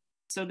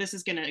 So this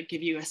is going to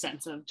give you a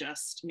sense of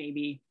just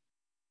maybe,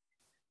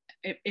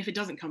 if it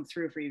doesn't come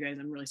through for you guys,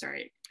 I'm really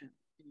sorry. You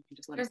can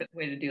just let There's a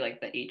way to do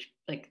like the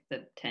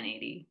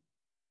 1080.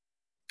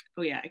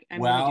 Oh yeah.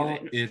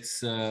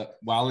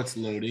 While it's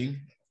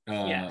loading,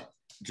 yeah.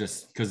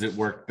 Just because it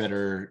worked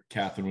better,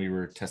 Kath, when we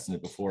were testing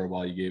it before,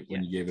 when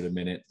you gave it a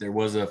minute, there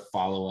was a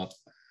follow-up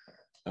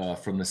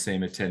from the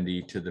same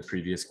attendee to the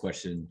previous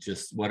question.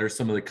 Just what are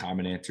some of the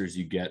common answers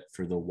you get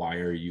for the why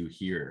are you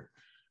here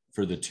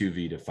for the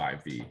 2V to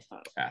 5V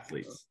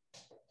athletes?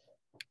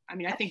 I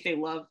mean, I think they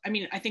love,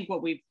 I think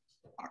what we've,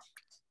 I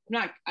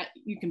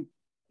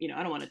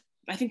don't want to,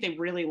 I think they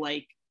really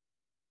like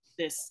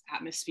this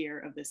atmosphere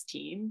of this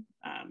team.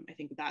 I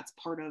think that's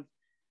part of,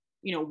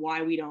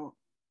 why we don't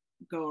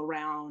go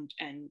around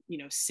and,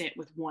 sit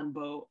with one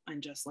boat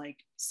and just like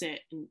sit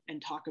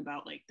and talk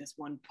about like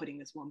putting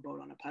this one boat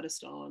on a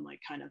pedestal and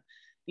like kind of,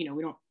 we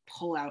don't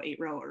pull out 8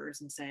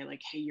 rowers and say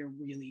like, hey, you're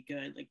really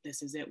good. Like,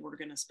 this is it. We're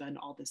going to spend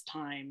all this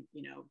time,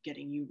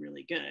 getting you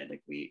really good.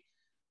 Like we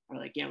are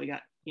like, yeah, we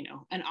got,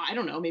 and I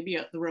don't know, maybe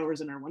the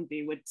rowers in our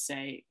 1B would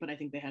say, but I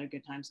think they had a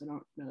good time. So I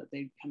don't know that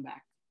they'd come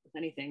back with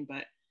anything,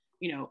 but,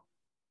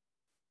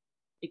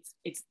 it's,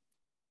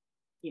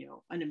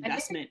 an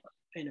investment.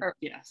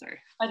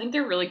 I think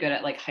they're really good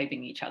at like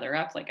hyping each other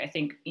up. Like I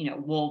think,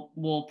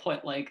 we'll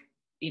put like,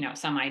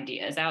 some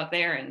ideas out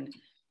there and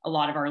a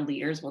lot of our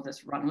leaders will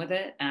just run with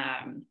it.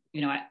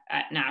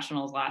 At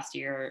nationals last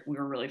year, we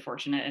were really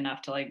fortunate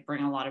enough to like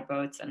bring a lot of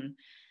boats, and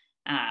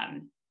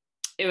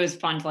it was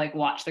fun to like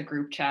watch the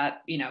group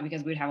chat,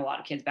 because we'd have a lot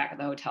of kids back at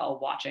the hotel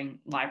watching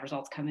live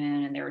results come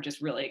in, and they were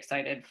just really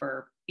excited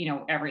for,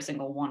 every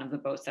single one of the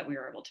boats that we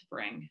were able to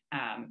bring.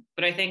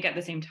 But I think at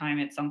the same time,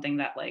 it's something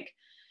that like,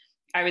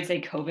 I would say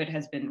COVID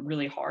has been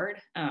really hard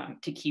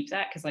to keep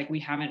that, because like we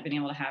haven't been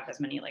able to have as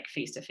many like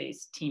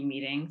face-to-face team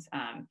meetings.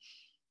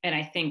 And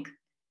I think,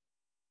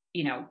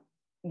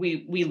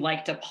 we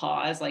like to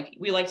pause, like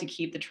we like to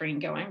keep the train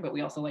going, but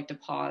we also like to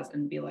pause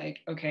and be like,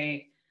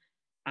 okay,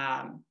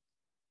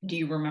 do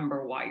you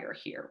remember why you're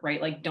here,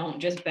 right? Like, don't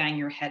just bang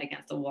your head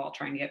against the wall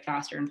trying to get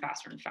faster and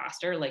faster and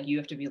faster. Like you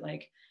have to be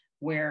like,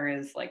 where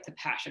is like the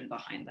passion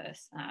behind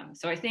this?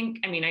 So I think,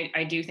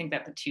 I do think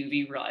that the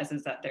 2V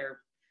realizes that they're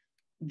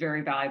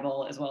very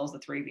valuable, as well as the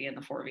 3V and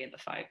the 4V and the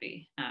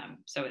 5V.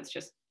 So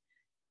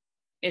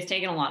it's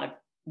taken a lot of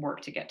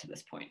work to get to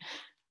this point.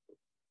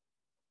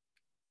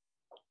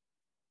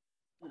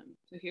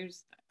 So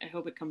here's, I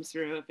hope it comes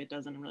through. If it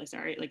doesn't, I'm really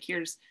sorry. Like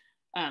here's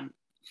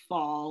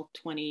fall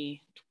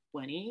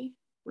 2020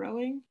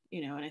 rowing,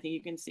 and I think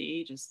you can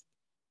see just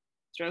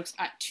strokes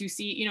at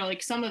 2C,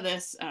 like some of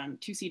this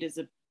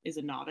 2C is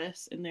a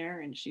novice in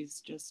there, and she's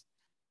just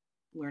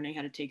learning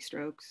how to take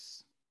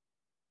strokes.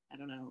 I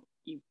don't know,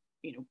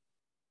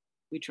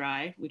 we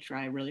try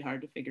really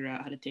hard to figure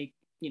out how to take,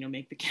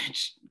 make the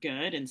catch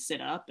good and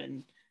sit up.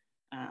 And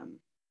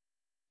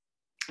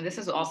this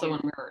is also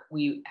when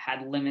we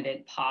had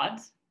limited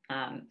pods.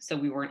 So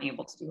we weren't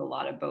able to do a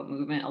lot of boat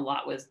movement. A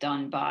lot was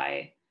done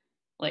by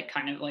like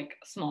kind of like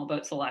small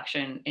boat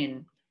selection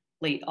in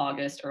late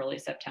August, early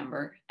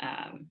September.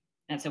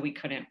 And so we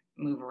couldn't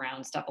move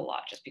around stuff a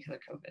lot just because of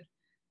COVID.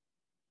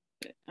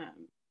 But, I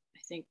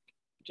think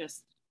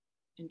just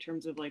in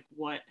terms of like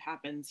what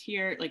happens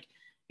here, like,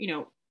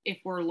 if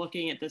we're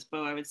looking at this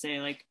bow, I would say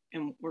like,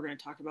 and we're going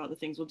to talk about the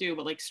things we'll do,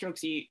 but like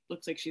Strokesy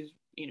looks like she's,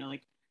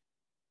 like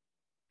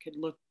could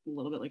look a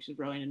little bit like she's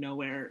rowing to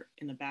nowhere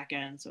in the back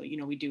end. So,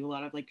 we do a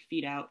lot of like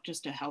feed out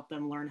just to help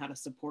them learn how to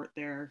support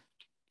their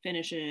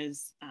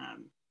finishes.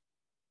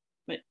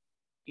 But,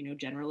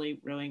 generally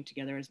rowing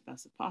together as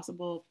best as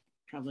possible,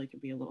 probably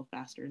could be a little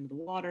faster into the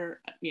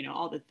water,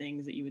 all the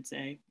things that you would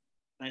say,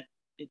 but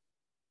it,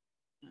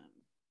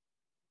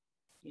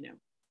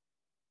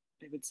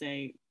 I would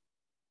say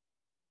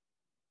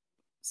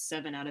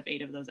 7 out of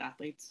 8 of those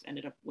athletes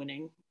ended up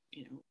winning,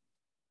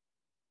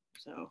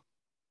 so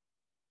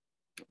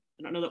I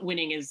don't know that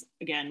winning is,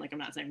 again, like I'm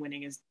not saying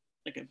winning is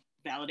like a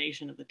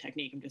validation of the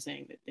technique. I'm just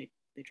saying that they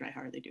try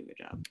hard, they do a good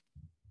job.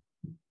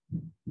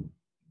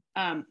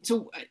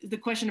 So the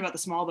question about the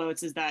small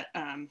boats is that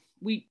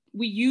we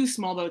use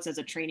small boats as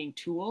a training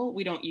tool.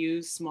 We don't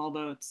use small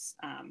boats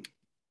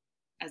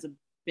as a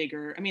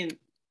bigger,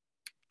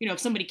 if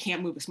somebody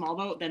can't move a small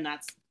boat, then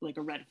that's like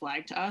a red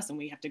flag to us and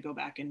we have to go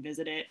back and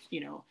visit it.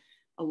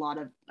 A lot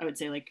of, I would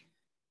say like,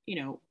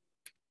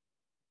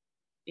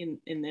 in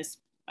this,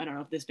 I don't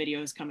know if this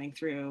video is coming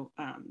through.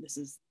 This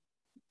is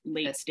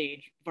late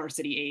stage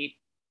varsity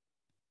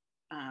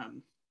 8.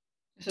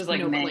 This is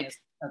like May of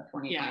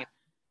 2020. Yeah.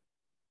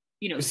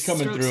 It's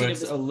coming through.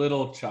 It's a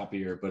little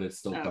choppier, but it's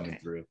still coming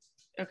through.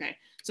 Okay.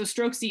 So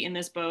Strokesy in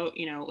this boat,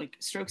 like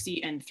Strokesy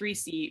and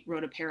 3C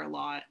rode a pair a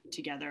lot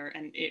together,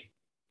 and it,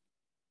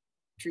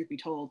 truth be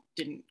told,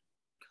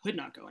 could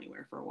not go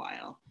anywhere for a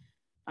while.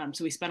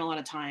 So we spent a lot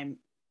of time,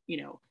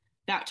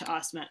 that to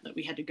us meant that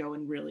we had to go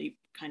and really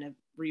kind of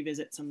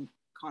revisit some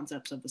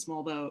concepts of the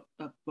small boat,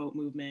 of boat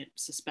movement,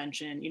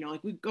 suspension,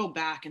 like we go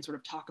back and sort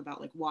of talk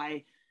about like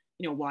why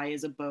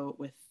is a boat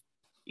with,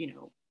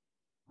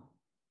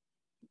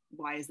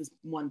 why is this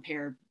one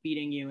pair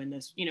beating you in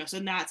this, so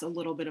that's a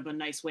little bit of a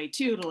nice way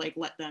too, to like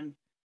let them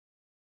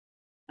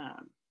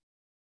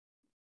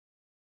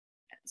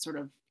sort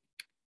of,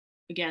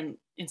 again,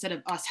 instead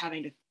of us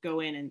having to go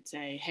in and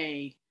say,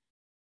 hey,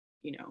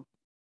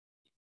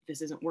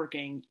 this isn't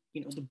working,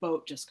 the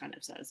boat just kind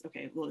of says,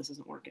 okay, well, this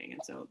isn't working.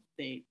 And so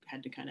they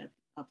had to kind of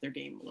up their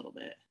game a little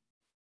bit.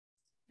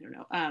 I don't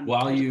know.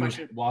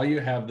 While you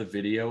have the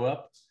video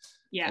up,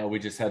 yeah, we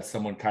just had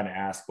someone kind of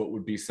ask what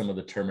would be some of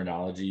the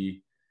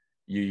terminology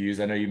you use.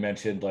 I know you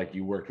mentioned like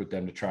you worked with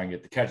them to try and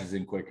get the catches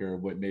in quicker.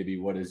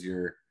 What is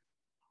your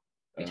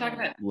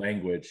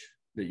language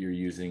that you're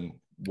using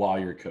while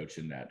you're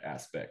coaching that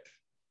aspect?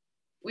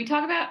 We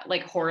talk about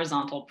like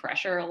horizontal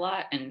pressure a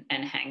lot and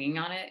hanging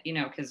on it,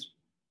 because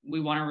we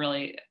want to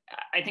really,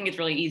 I think it's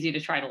really easy to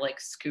try to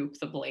like scoop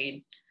the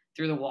blade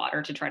through the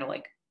water to try to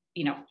like,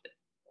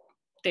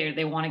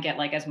 they want to get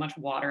like as much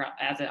water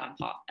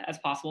as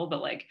possible.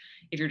 But like,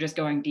 if you're just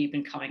going deep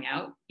and coming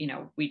out,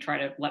 we try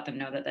to let them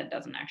know that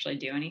doesn't actually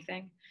do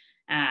anything.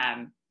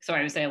 So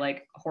I would say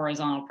like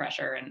horizontal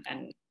pressure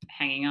and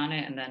hanging on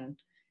it. And then,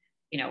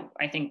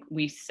 I think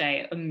we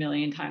say 1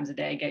 million times a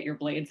day, get your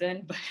blades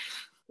in, but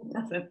it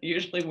doesn't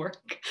usually work.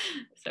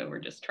 So we're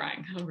just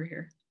trying over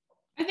here.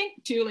 I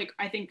think too, like,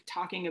 I think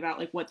talking about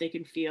like what they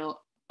can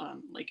feel,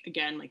 like,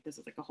 again, like this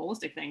is like a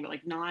holistic thing, but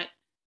like not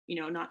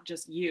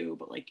just you,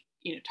 but like,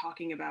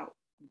 talking about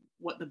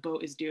what the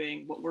boat is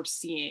doing, what we're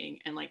seeing,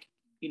 and like,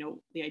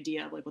 the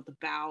idea of like what the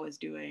bow is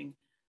doing,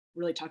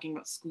 really talking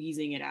about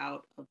squeezing it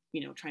out of,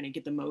 trying to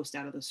get the most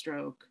out of the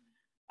stroke.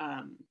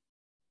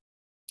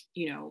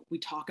 We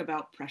talk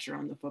about pressure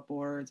on the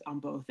footboards on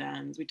both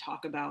ends. We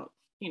talk about,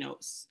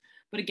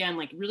 but again,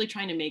 like really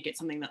trying to make it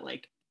something that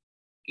like,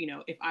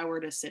 if I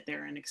were to sit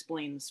there and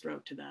explain the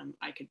stroke to them,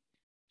 I could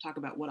talk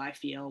about what I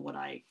feel, what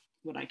I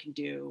can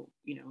do,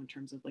 in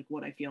terms of like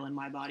what I feel in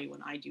my body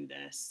when I do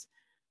this.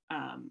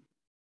 I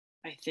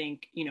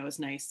think, it's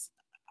nice.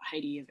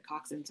 Heidi is a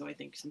coxswain, so I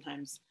think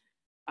sometimes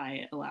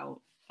I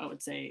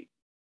would say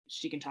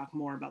she can talk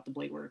more about the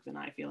blade work than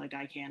I feel like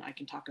I can. I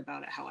can talk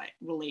about it, how it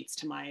relates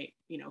to my,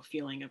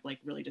 feeling of like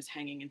really just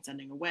hanging and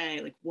sending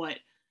away, like what,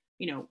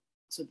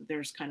 so that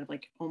there's kind of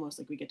like almost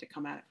like we get to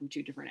come at it from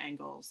two different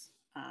angles.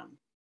 I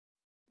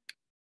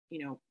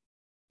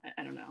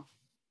don't know.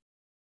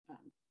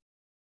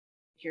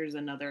 Here's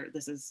another.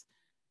 This is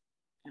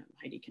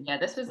Heidi can. Yeah,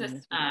 this was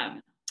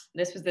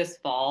this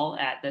fall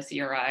at the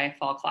CRI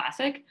Fall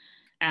Classic.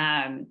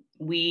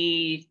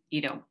 We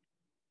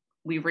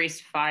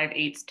raced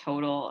 5/8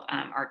 total.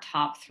 Our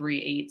top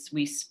 3/8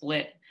 we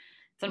split.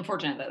 It's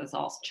unfortunate that it's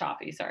all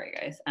choppy. Sorry,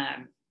 guys.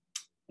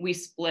 We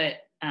split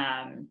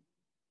our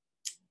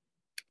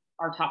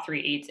top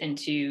 3/8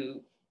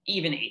 into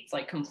even eights,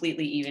 like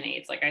completely even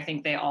eights. Like I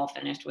think they all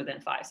finished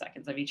within 5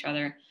 seconds of each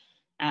other.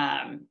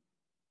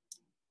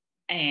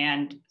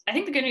 And I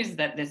think the good news is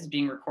that this is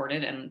being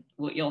recorded and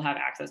you'll have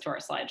access to our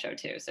slideshow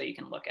too. So you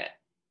can look at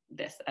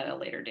this at a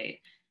later date.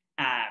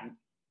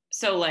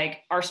 So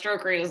like our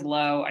stroke rate is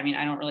low. I mean,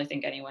 I don't really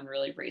think anyone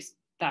really raced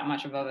that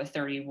much above a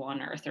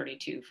 31 or a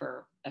 32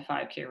 for a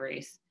 5K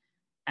race.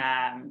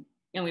 And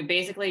we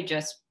basically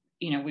just,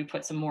 we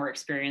put some more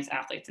experienced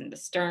athletes in the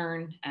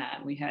stern.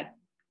 We had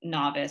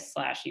novice /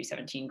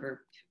 U17 group,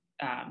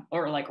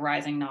 or like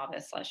rising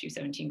novice /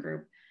 U17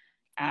 group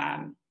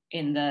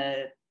in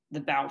the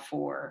bow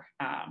four.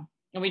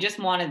 And we just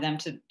wanted them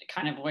to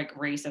kind of like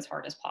race as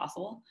hard as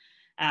possible.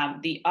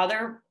 The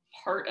other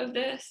part of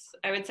this,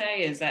 I would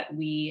say, is that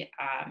we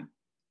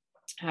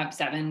have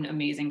 7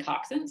 amazing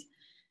coxswains,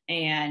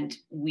 and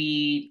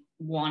we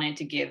wanted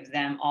to give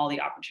them all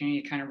the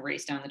opportunity to kind of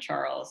race down the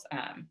Charles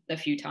a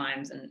few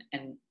times.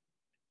 And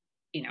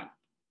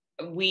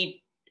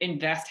we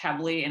invest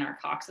heavily in our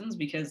coxswains,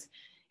 because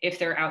if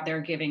they're out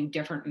there giving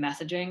different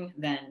messaging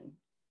than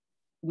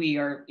we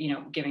are,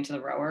 giving to the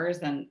rowers,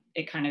 then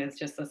it kind of is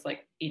just this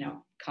like,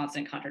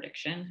 constant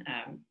contradiction.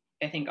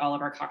 I think all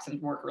of our coxswains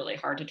work really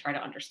hard to try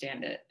to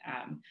understand it,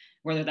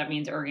 whether that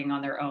means erging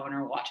on their own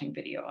or watching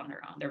video on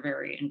their own. They're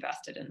very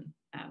invested in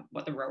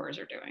what the rowers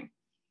are doing.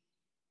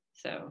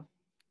 So.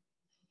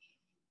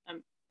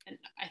 And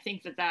I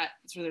think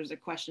so there's a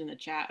question in the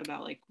chat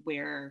about like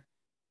where,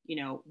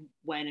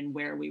 when and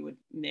where we would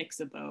mix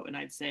a boat. And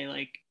I'd say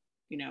like,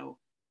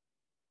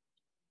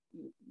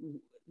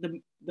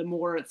 the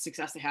more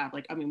success they have,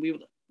 like, I mean,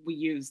 we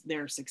use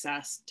their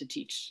success to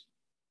teach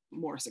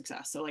more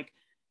success. So like,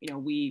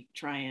 we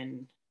try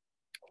and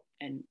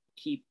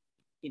keep,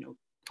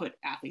 put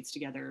athletes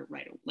together,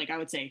 right? Like I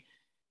would say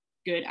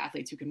good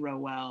athletes who can row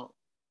well,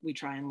 we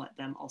try and let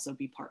them also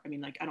be part. I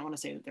mean, like, I don't want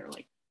to say that they're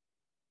like,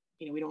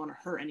 we don't want to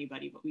hurt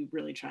anybody, but we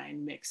really try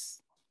and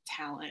mix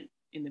talent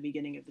in the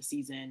beginning of the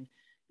season.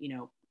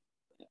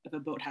 If a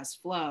boat has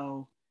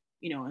flow,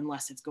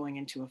 unless it's going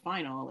into a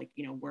final, like,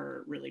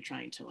 we're really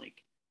trying to like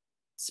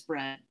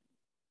spread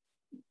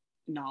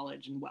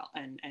knowledge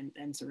and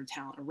and sort of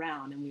talent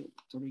around, and we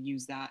sort of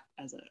use that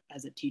as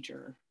a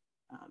teacher.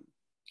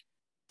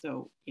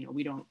 So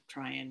we don't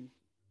try and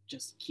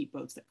just keep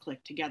boats that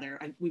click together.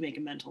 We make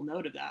a mental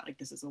note of that, like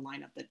this is a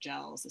lineup that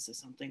gels, this is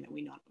something that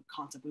a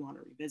concept we want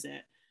to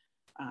revisit.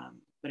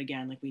 But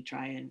again, like we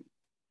try and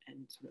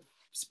sort of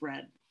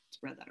spread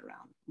that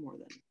around more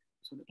than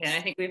sort of. Yeah, and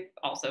I think we've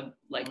also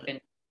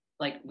been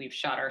we've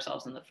shot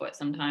ourselves in the foot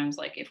sometimes,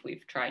 like if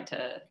we've tried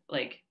to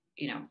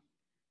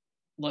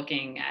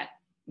looking at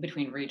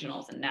between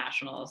regionals and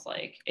nationals,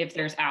 like if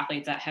there's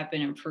athletes that have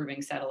been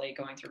improving steadily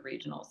going through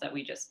regionals that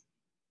we just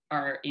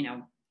are,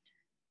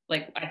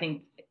 I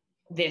think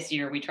this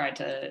year we tried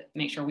to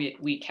make sure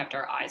we kept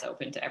our eyes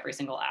open to every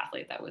single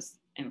athlete that was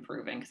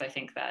improving, because I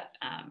think that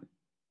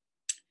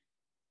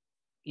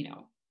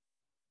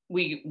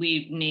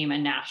we name a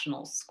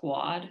national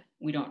squad,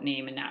 we don't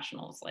name a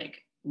nationals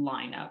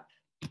lineup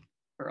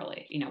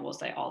early. We'll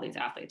say all these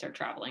athletes are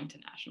traveling to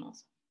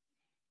nationals.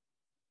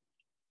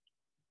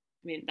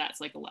 I mean, that's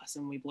like a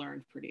lesson we've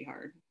learned pretty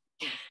hard.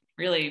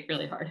 Really,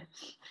 really hard.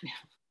 Yeah.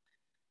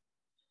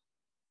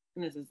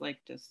 And this is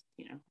just,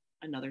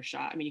 another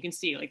shot. I mean, you can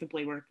see the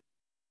blade work,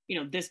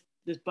 this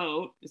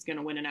boat is going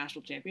to win a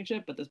national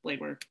championship, but this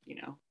blade work,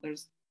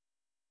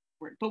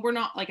 but we're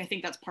not I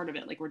think that's part of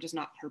it. We're just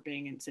not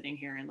herping and sitting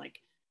here and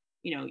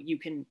you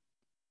can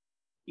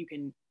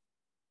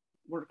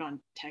work on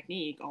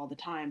technique all the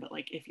time, but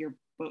if your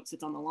boat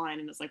sits on the line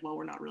and it's well,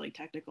 we're not really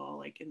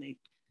technical, and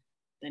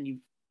then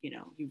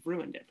you've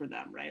ruined it for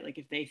them, right?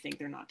 If they think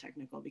they're not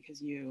technical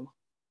because you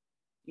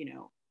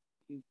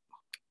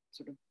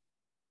sort of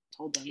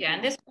told them. Yeah,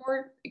 and this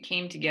sport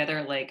came together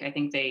I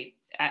think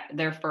at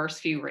their first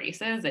few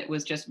races, it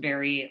was just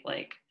very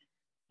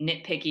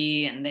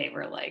nitpicky, and they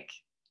were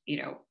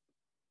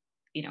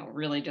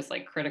really just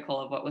critical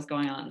of what was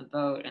going on in the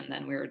boat. And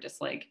then we were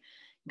just you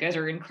guys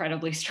are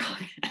incredibly strong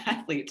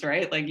athletes,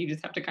 right? You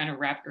just have to kind of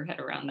wrap your head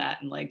around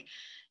that and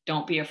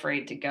don't be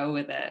afraid to go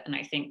with it. And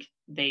I think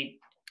they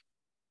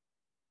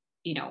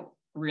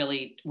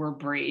really were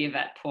brave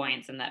at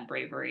points, and that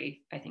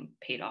bravery I think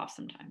paid off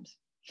sometimes.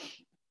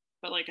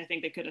 But I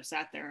think they could have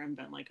sat there and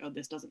been oh,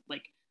 this doesn't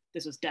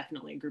this was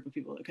definitely a group of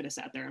people that could have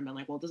sat there and been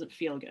well, it doesn't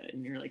feel good.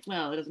 And you're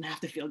well, it doesn't have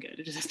to feel good,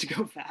 it just has to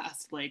go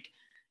fast.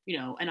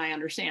 And I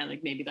understand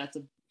maybe that's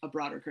a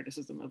broader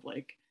criticism of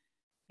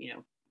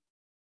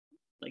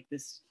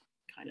this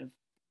kind of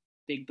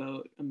big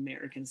boat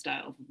American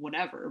style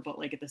whatever, but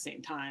at the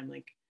same time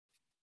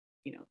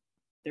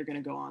they're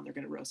going to go on, they're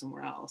going to row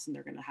somewhere else, and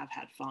they're going to have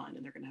had fun,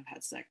 and they're going to have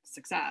had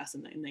success,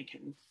 and they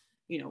can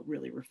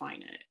really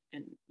refine it.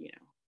 And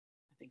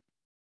I think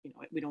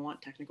we don't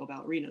want technical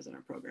ballerinas in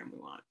our program, we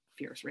want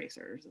fierce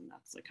racers, and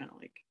that's kind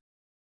of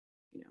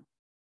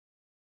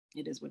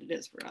it is what it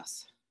is for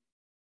us.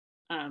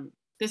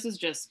 This is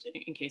just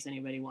in case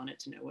anybody wanted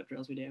to know what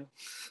drills we do,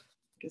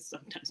 because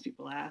sometimes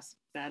people ask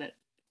that at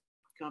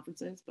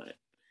conferences, but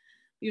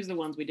these are the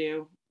ones we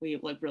do. We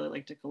really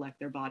like to collect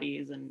their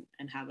bodies and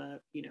have a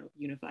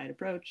unified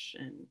approach,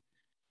 and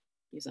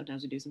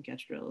sometimes we do some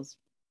catch drills.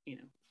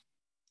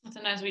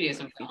 Sometimes we do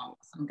some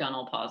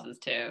gunnel pauses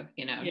too.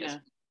 Just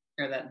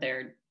sure that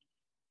they're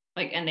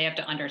and they have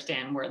to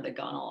understand where the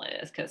gunnel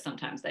is, because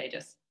sometimes they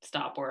just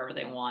stop wherever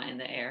they want in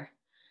the air.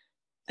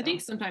 So. I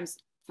think sometimes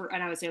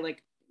and I would say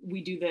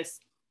we do this,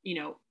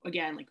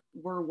 again,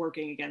 we're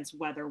working against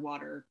weather,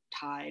 water,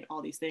 tide,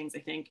 all these things. I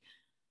think,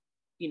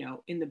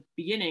 in the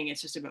beginning,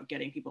 it's just about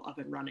getting people up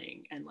and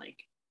running. And I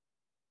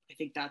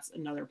think that's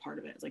another part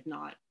of it. It's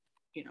not,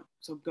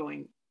 so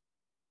going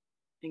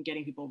and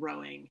getting people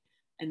rowing.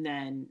 And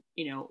then,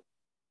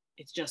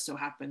 it just so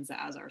happens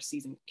that as our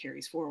season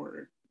carries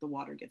forward, the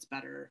water gets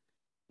better,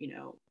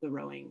 the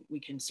rowing,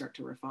 we can start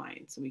to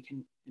refine, so we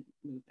can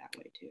move that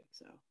way too.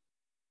 So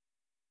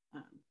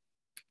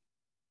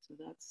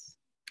that's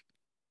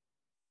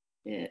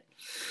it.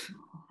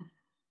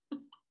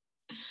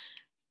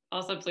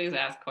 Also, please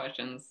ask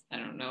questions. I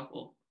don't know if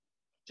we'll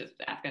just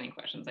ask any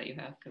questions that you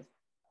have, because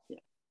yeah.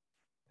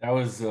 That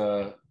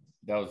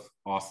was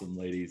awesome,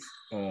 ladies.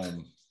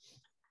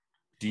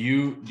 Do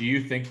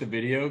you think the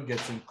videos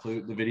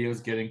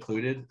get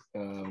included?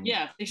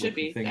 Yeah, they should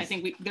be. I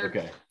think they're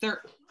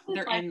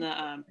in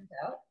the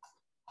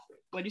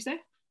what'd you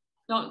say?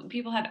 Don't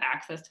people have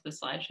access to the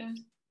slideshows?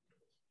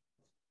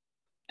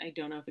 I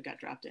don't know if it got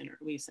dropped in or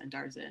we sent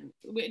ours in.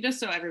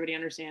 Just so everybody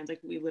understands,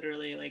 we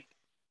literally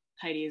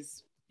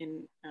Heidi's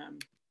in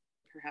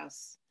her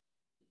house,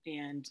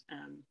 and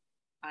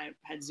I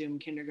had Zoom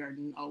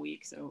kindergarten all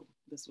week, so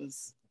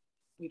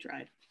we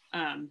tried.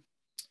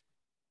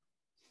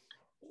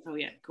 Oh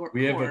yeah,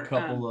 we have a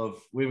couple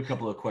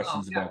of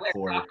questions about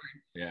core.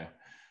 Yeah.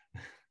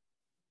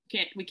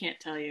 We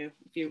can't tell you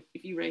if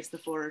you race the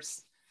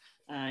force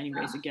and you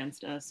race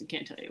against us, we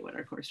can't tell you what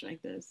our core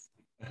strength is.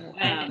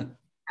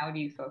 How do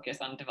you focus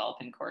on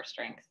developing core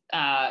strength?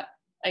 I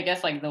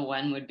guess the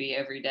when would be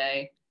every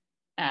day,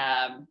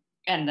 and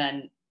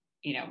then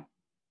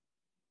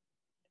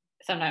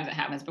sometimes it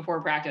happens before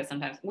practice.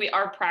 Sometimes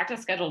our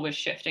practice schedule was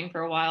shifting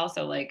for a while.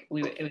 So like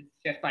it would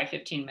shift by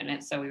 15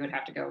 minutes. So we would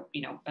have to go,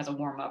 as a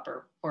warm up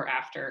or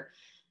after.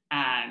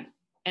 And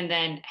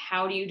then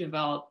how do you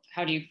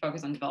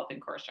focus on developing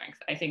core strength?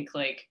 I think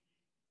like,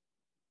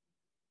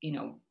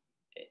 I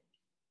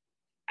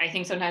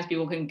think sometimes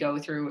people can go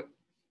through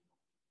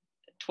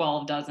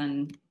 12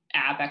 dozen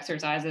ab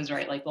exercises,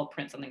 right? Like they'll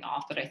print something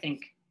off, but I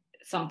think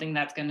something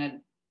that's going to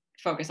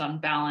focus on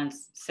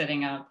balance,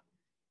 sitting up,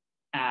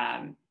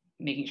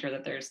 making sure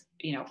that there's,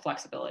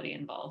 flexibility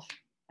involved,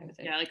 I would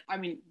say. Yeah, like, I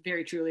mean,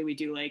 very truly, we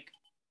do like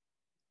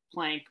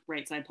plank,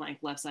 right side plank,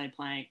 left side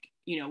plank.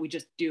 We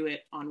just do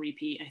it on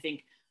repeat. I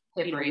think,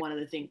 one of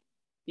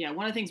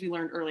the things we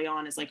learned early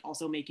on is like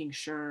also making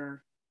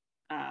sure,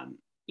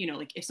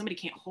 like if somebody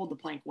can't hold the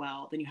plank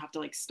well, then you have to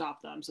like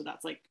stop them. So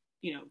that's like,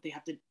 they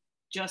have to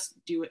just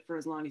do it for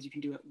as long as you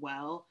can do it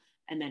well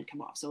and then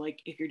come off. So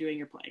like if you're doing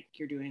your plank,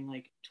 you're doing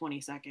like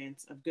 20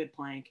 seconds of good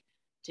plank,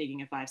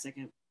 taking a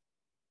 5-second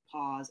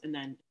pause, and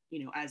then,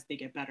 as they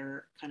get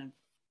better, kind of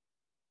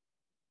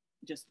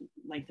just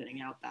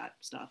lengthening out that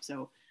stuff.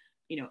 So,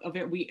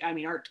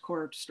 our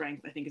core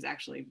strength, I think, is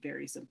actually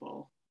very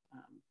simple.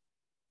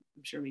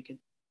 I'm sure we could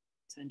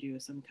send you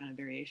some kind of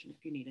variation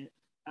if you need it.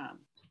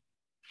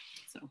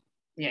 So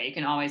yeah, you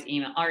can always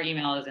email. Our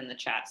email is in the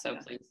chat, so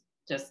please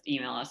just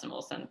email us and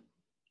we'll send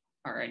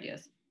our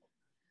ideas.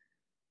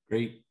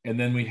 Great. And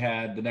then we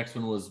had the next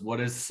one was, what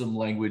is some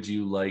language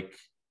you like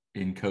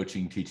in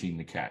coaching, teaching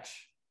the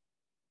catch?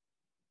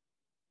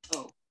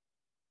 Oh,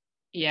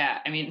 yeah.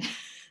 I mean,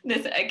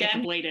 this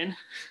again, Bladen.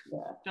 Yeah.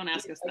 Don't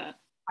ask us that.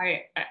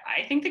 I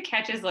think the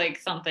catch is like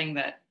something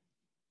that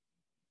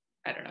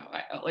I don't know,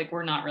 like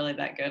we're not really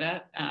that good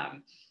at.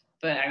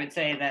 But I would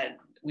say that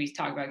we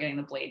talk about getting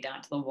the blade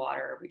down to the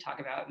water. We talk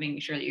about making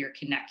sure that you're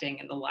connecting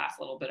in the last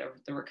little bit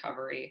of the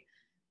recovery,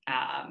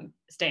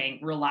 staying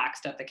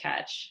relaxed at the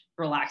catch,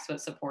 relaxed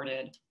but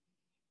supported.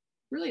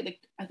 Really, like,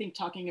 I think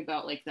talking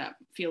about like that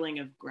feeling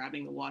of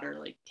grabbing the water,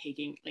 like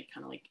taking, like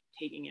kind of like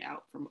taking it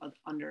out from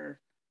under,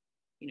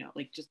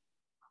 like just,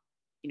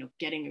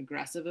 getting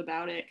aggressive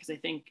about it. Cause I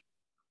think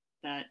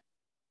that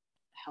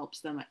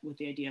helps them with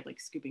the idea of like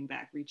scooping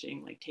back,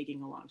 reaching, like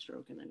taking a long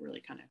stroke, and then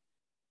really kind of,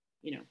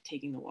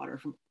 taking the water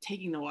from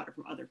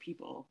other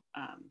people.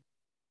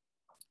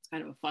 It's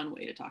kind of a fun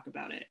way to talk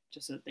about it,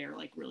 just so that they're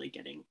like really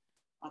getting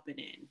up and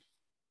in.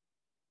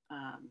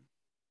 I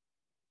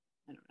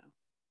don't know.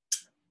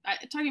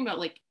 Talking about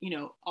like,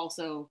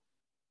 also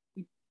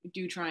we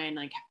do try and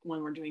like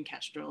when we're doing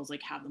catch drills,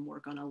 like have them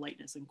work on a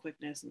lightness and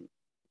quickness, and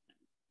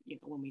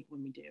when we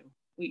do,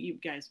 you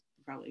guys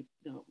probably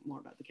know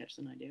more about the catch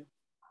than I do.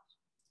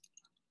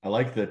 I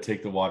like the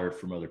take the water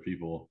from other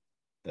people.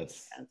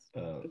 That's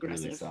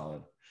really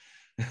solid.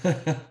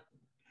 But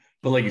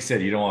like you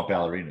said, you don't want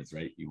ballerinas,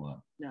 right? You want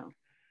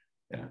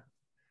yeah.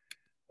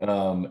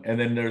 And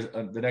then there's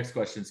the next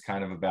question is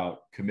kind of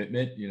about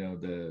commitment.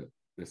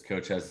 This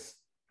coach has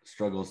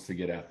struggles to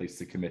get athletes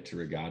to commit to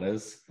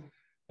regattas.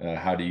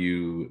 How do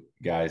you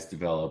guys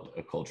develop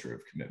a culture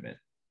of commitment?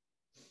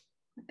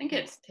 I think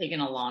it's taken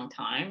a long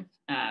time,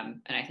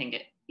 and I think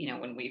it,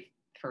 when we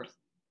first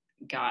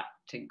got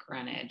to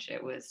Greenwich,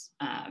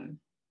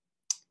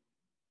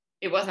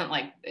 it wasn't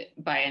like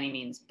by any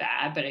means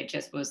bad, but it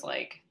just was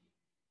like,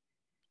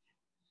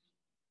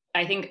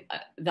 I think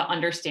the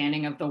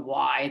understanding of the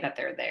why that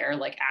they're there,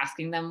 like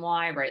asking them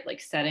why, right?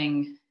 Like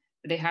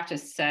they have to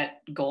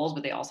set goals,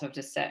 but they also have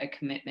to set a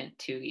commitment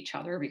to each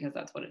other, because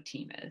that's what a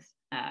team is.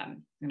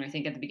 And I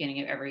think at the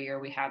beginning of every year,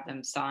 we have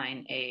them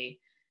sign a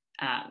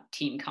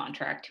team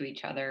contract to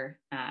each other.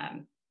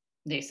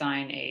 They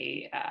sign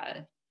a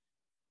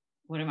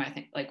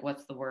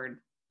what's the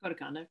word? Code of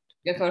conduct.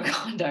 A code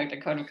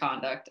of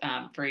conduct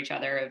for each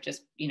other, of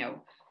just,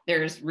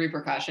 there's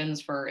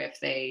repercussions for if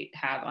they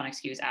have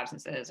unexcused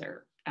absences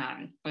or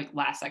like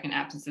last second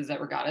absences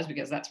at regattas,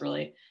 because that's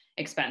really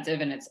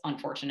expensive and it's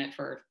unfortunate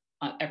for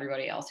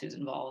everybody else who's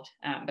involved.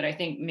 But I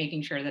think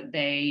making sure that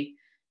they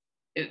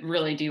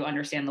really do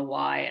understand the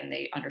why and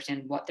they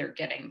understand what they're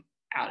getting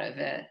out of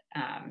it.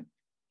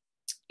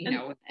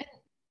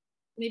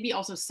 Maybe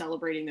also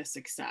celebrating the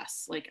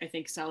success. Like, I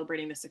think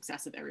celebrating the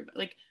success of everybody.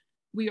 Like,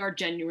 we are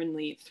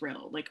genuinely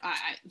thrilled. Like, I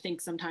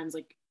think sometimes,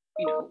 like,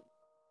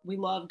 we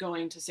love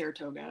going to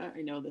Saratoga.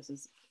 I know this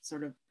is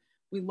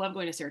we love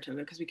going to Saratoga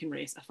because we can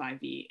race a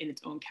 5V in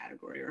its own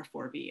category or a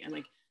 4V. And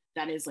like,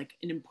 that is like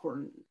an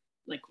important,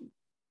 like,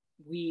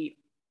 we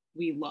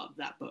love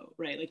that boat,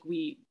 right? Like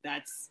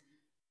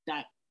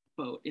that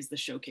boat is the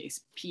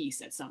showcase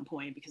piece at some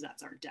point, because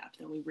that's our depth.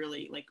 And we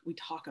really we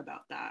talk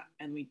about that,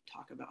 and we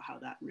talk about how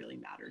that really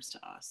matters to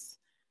us.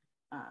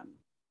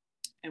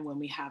 And when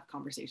we have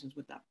conversations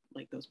with that,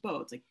 like those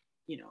boats, like,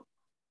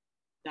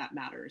 that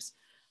matters.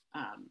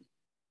 I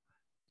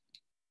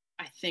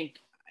think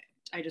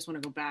I just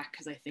want to go back,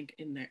 because I think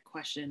in that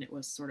question, it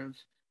was sort of,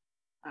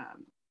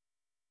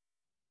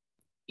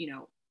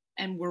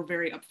 and we're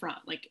very upfront.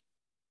 Like,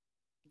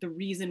 the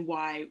reason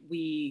why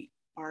we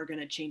are going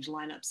to change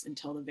lineups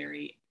until the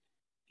very,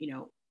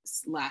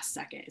 last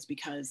second is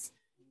because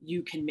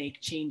you can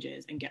make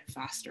changes and get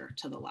faster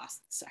to the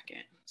last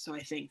second. So I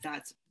think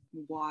that's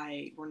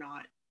why we're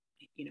not,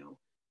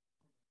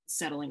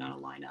 settling on a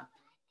lineup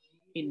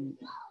in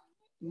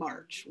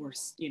March. We're,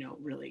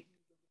 really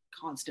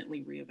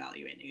constantly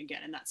reevaluating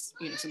again. And that's,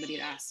 somebody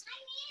had asked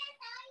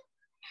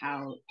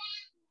how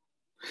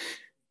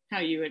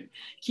you would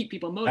keep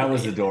people motivated. That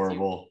was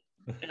adorable.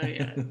 Oh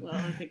yeah. Well,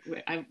 I think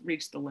I've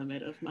reached the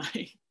limit of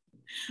my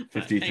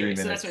 53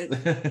 minutes. So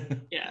that's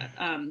yeah.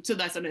 So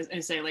that's what I'm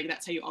gonna say. Like,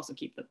 that's how you also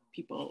keep the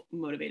people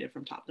motivated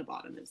from top to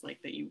bottom, is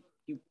like that you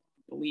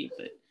believe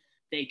that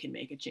they can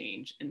make a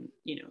change, and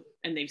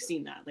and they've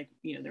seen that. Like,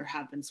 there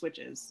have been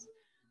switches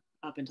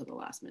up until the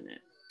last minute.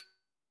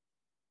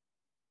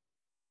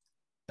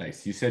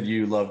 Nice. You said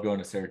you love going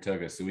to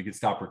Saratoga, so we can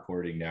stop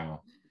recording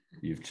now.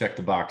 You've checked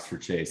the box for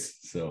Chase.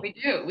 So we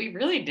do. We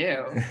really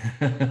do.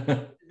 We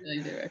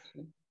really do,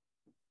 actually.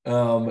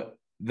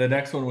 The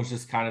next one was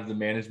just kind of the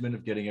management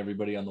of getting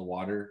everybody on the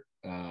water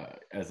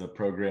as a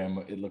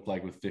program. It looked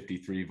like with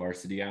 53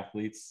 varsity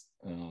athletes.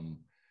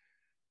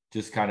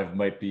 Just kind of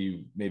might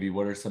be maybe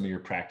what are some of your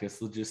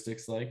practice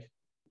logistics like?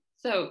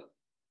 So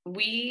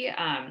we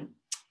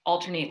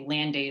alternate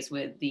land days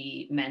with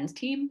the men's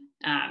team,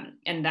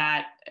 and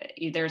that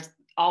there's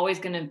always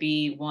going to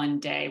be one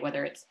day,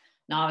 whether it's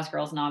novice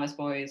girls, novice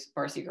boys,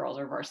 varsity girls,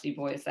 or varsity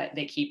boys, that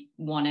they keep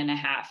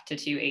 1.5 to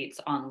 2 8s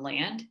on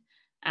land.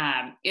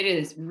 It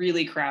is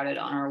really crowded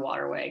on our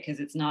waterway because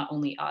it's not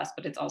only us,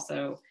 but it's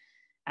also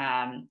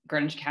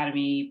Greenwich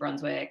Academy,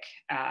 Brunswick,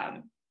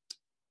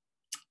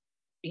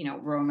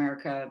 Row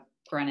America,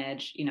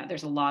 Greenwich.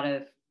 There's a lot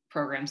of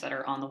programs that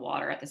are on the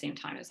water at the same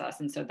time as us.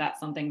 And so that's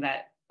something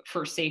that,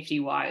 for safety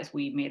wise,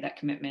 we made that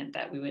commitment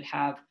that we would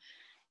have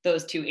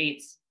those 2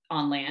 8s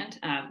on land.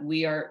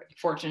 We are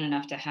fortunate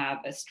enough to have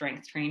a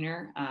strength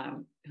trainer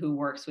who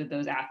works with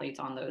those athletes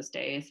on those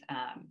days.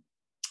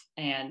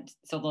 And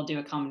so they'll do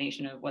a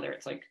combination of whether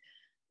it's like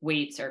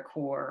weights or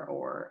core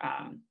or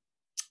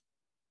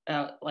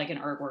like an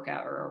erg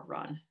workout or a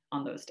run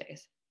on those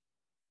days.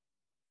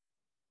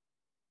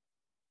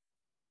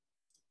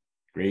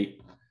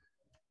 Great.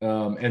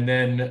 And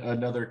then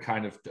another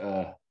kind of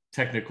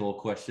technical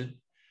question.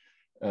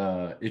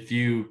 If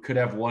you could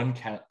have one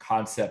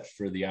concept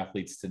for the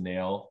athletes to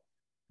nail,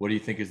 what do you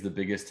think is the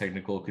biggest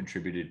technical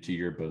contributor to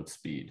your boat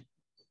speed?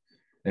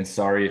 And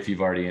sorry if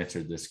you've already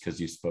answered this because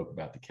you spoke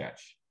about the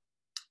catch.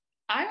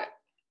 I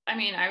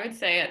would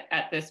say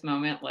at this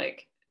moment,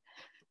 like,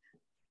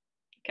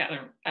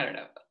 Catherine, I don't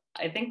know.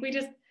 I think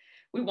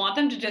we want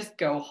them to just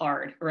go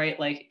hard, right?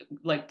 Like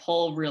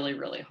pull really,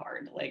 really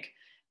hard, like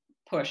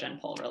push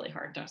and pull really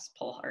hard. Don't just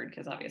pull hard,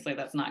 because obviously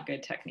that's not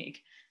good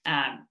technique.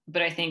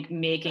 But I think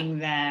making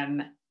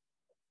them,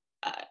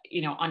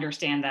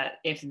 understand that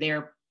if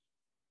they're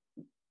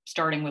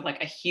starting with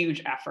like a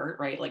huge effort,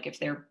 right? Like if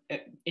they're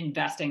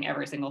investing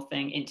every single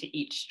thing into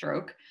each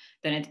stroke,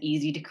 then it's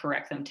easy to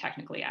correct them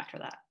technically after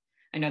that.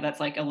 I know that's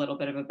like a little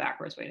bit of a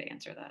backwards way to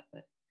answer that,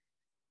 but.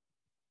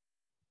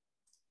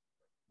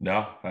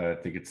 No, I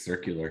think it's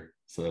circular.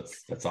 So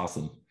that's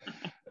awesome.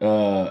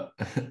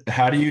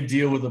 How do you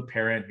deal with a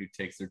parent who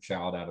takes their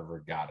child out of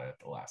regatta at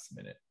the last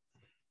minute?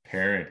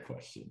 Parent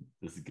question.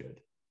 This is good.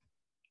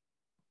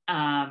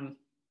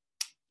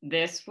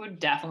 This would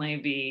definitely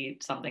be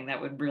something that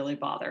would really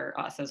bother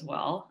us as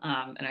well.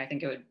 And I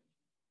think it would,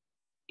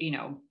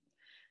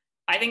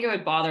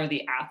 bother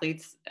the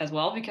athletes as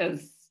well,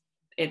 because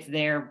it's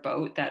their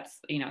boat that's,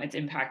 it's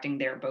impacting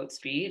their boat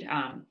speed.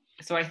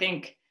 So I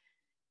think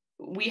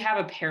we have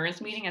a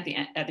parents meeting at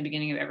the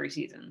beginning of every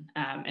season.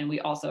 And we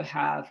also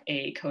have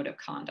a code of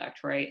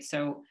conduct, right?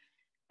 So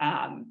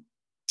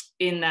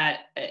in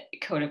that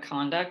code of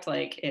conduct,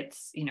 like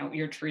it's,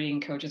 you're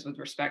treating coaches with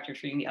respect, you're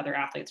treating the other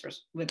athletes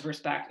with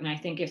respect. And I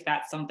think if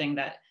that's something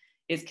that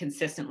is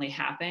consistently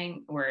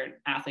happening, where an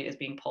athlete is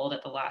being pulled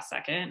at the last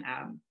second,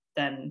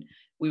 then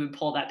we would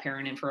pull that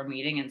parent in for a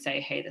meeting and say,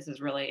 hey, this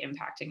is really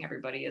impacting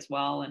everybody as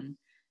well. And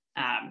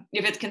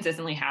if it's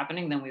consistently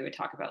happening, then we would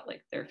talk about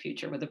like their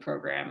future with the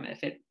program,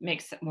 if it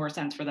makes more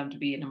sense for them to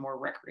be in a more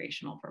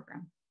recreational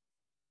program.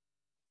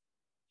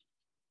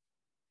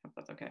 I hope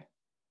that's okay.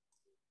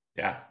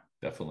 Yeah,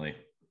 definitely.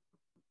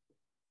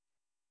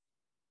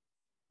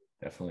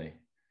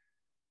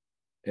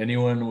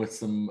 Anyone with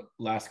some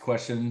last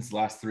questions,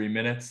 last 3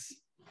 minutes?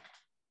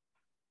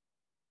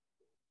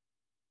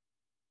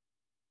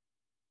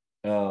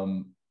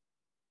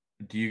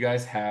 Do you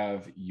guys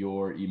have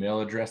your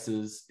email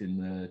addresses in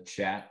the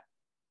chat?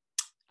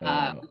 We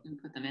can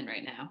put them in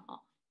right now.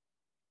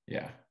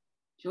 Yeah.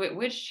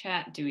 Which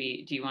chat do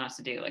you want us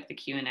to do? Like the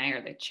Q&A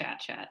or the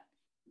chat?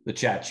 The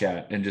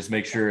chat, and just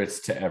make sure it's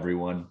to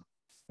everyone.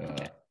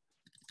 Okay.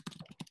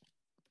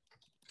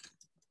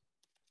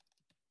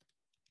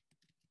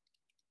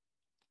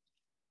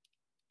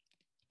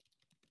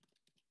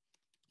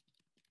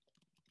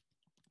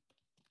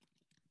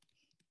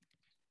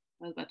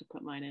 I was about to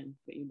put mine in,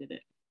 but you did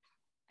it.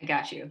 I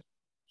got you.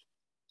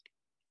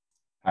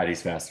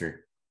 Heidi's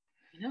faster.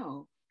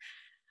 No.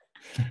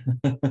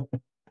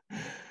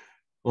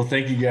 Well,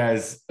 thank you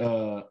guys.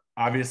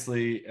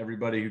 obviously,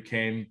 everybody who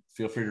came,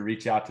 feel free to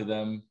reach out to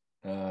them.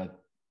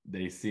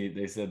 They said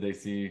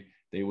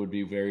they would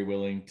be very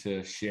willing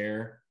to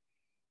share.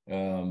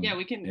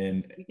 We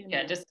can.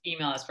 Just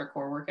email us for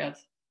core workouts.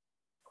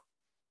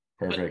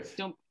 Perfect.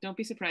 But don't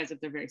be surprised if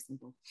they're very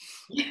simple.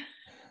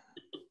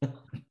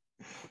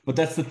 But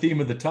that's the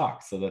theme of the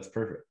talk, so that's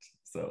perfect.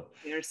 So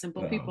they're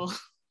simple people.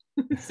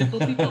 Simple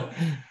people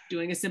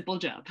doing a simple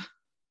job.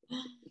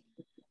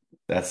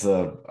 That's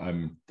a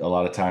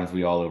lot of times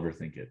we all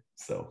overthink it.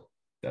 So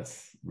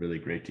that's really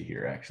great to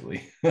hear,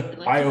 actually.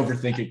 I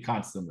overthink it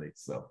constantly.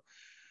 So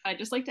I'd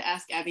just like to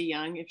ask Abby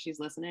Young, if she's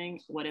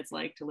listening, what it's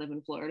like to live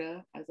in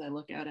Florida as I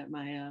look out at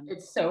my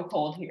It's so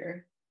cold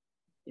here.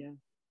 Yeah.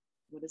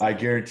 I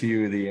guarantee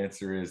you the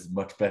answer is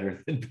much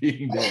better than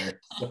being there.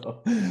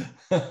 So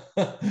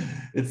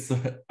it's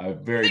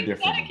very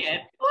different.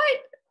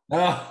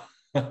 What?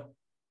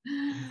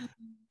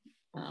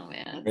 Oh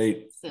man.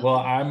 Great. Well,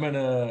 I'm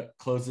gonna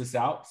close this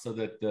out so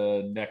that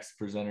the next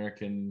presenter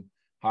can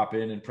hop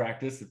in and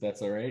practice, if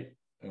that's all right.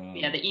 The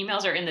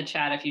emails are in the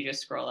chat if you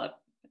just scroll up.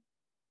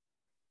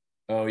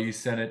 Oh, you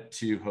sent it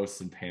to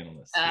hosts and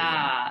panelists.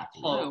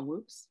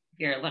 Whoops.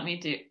 Here, let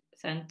me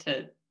send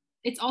to.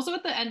 It's also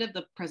at the end of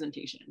the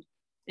presentation.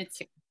 It's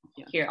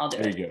here. I'll do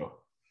it.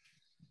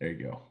 There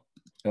you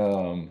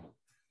go.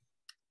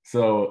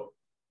 So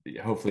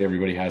hopefully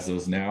everybody has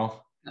those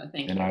now. Oh,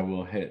 thank you. And I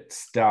will hit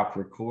stop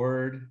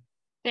record.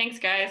 Thanks,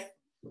 guys.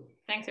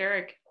 Thanks,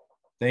 Eric.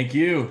 Thank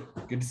you.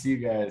 Good to see you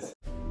guys.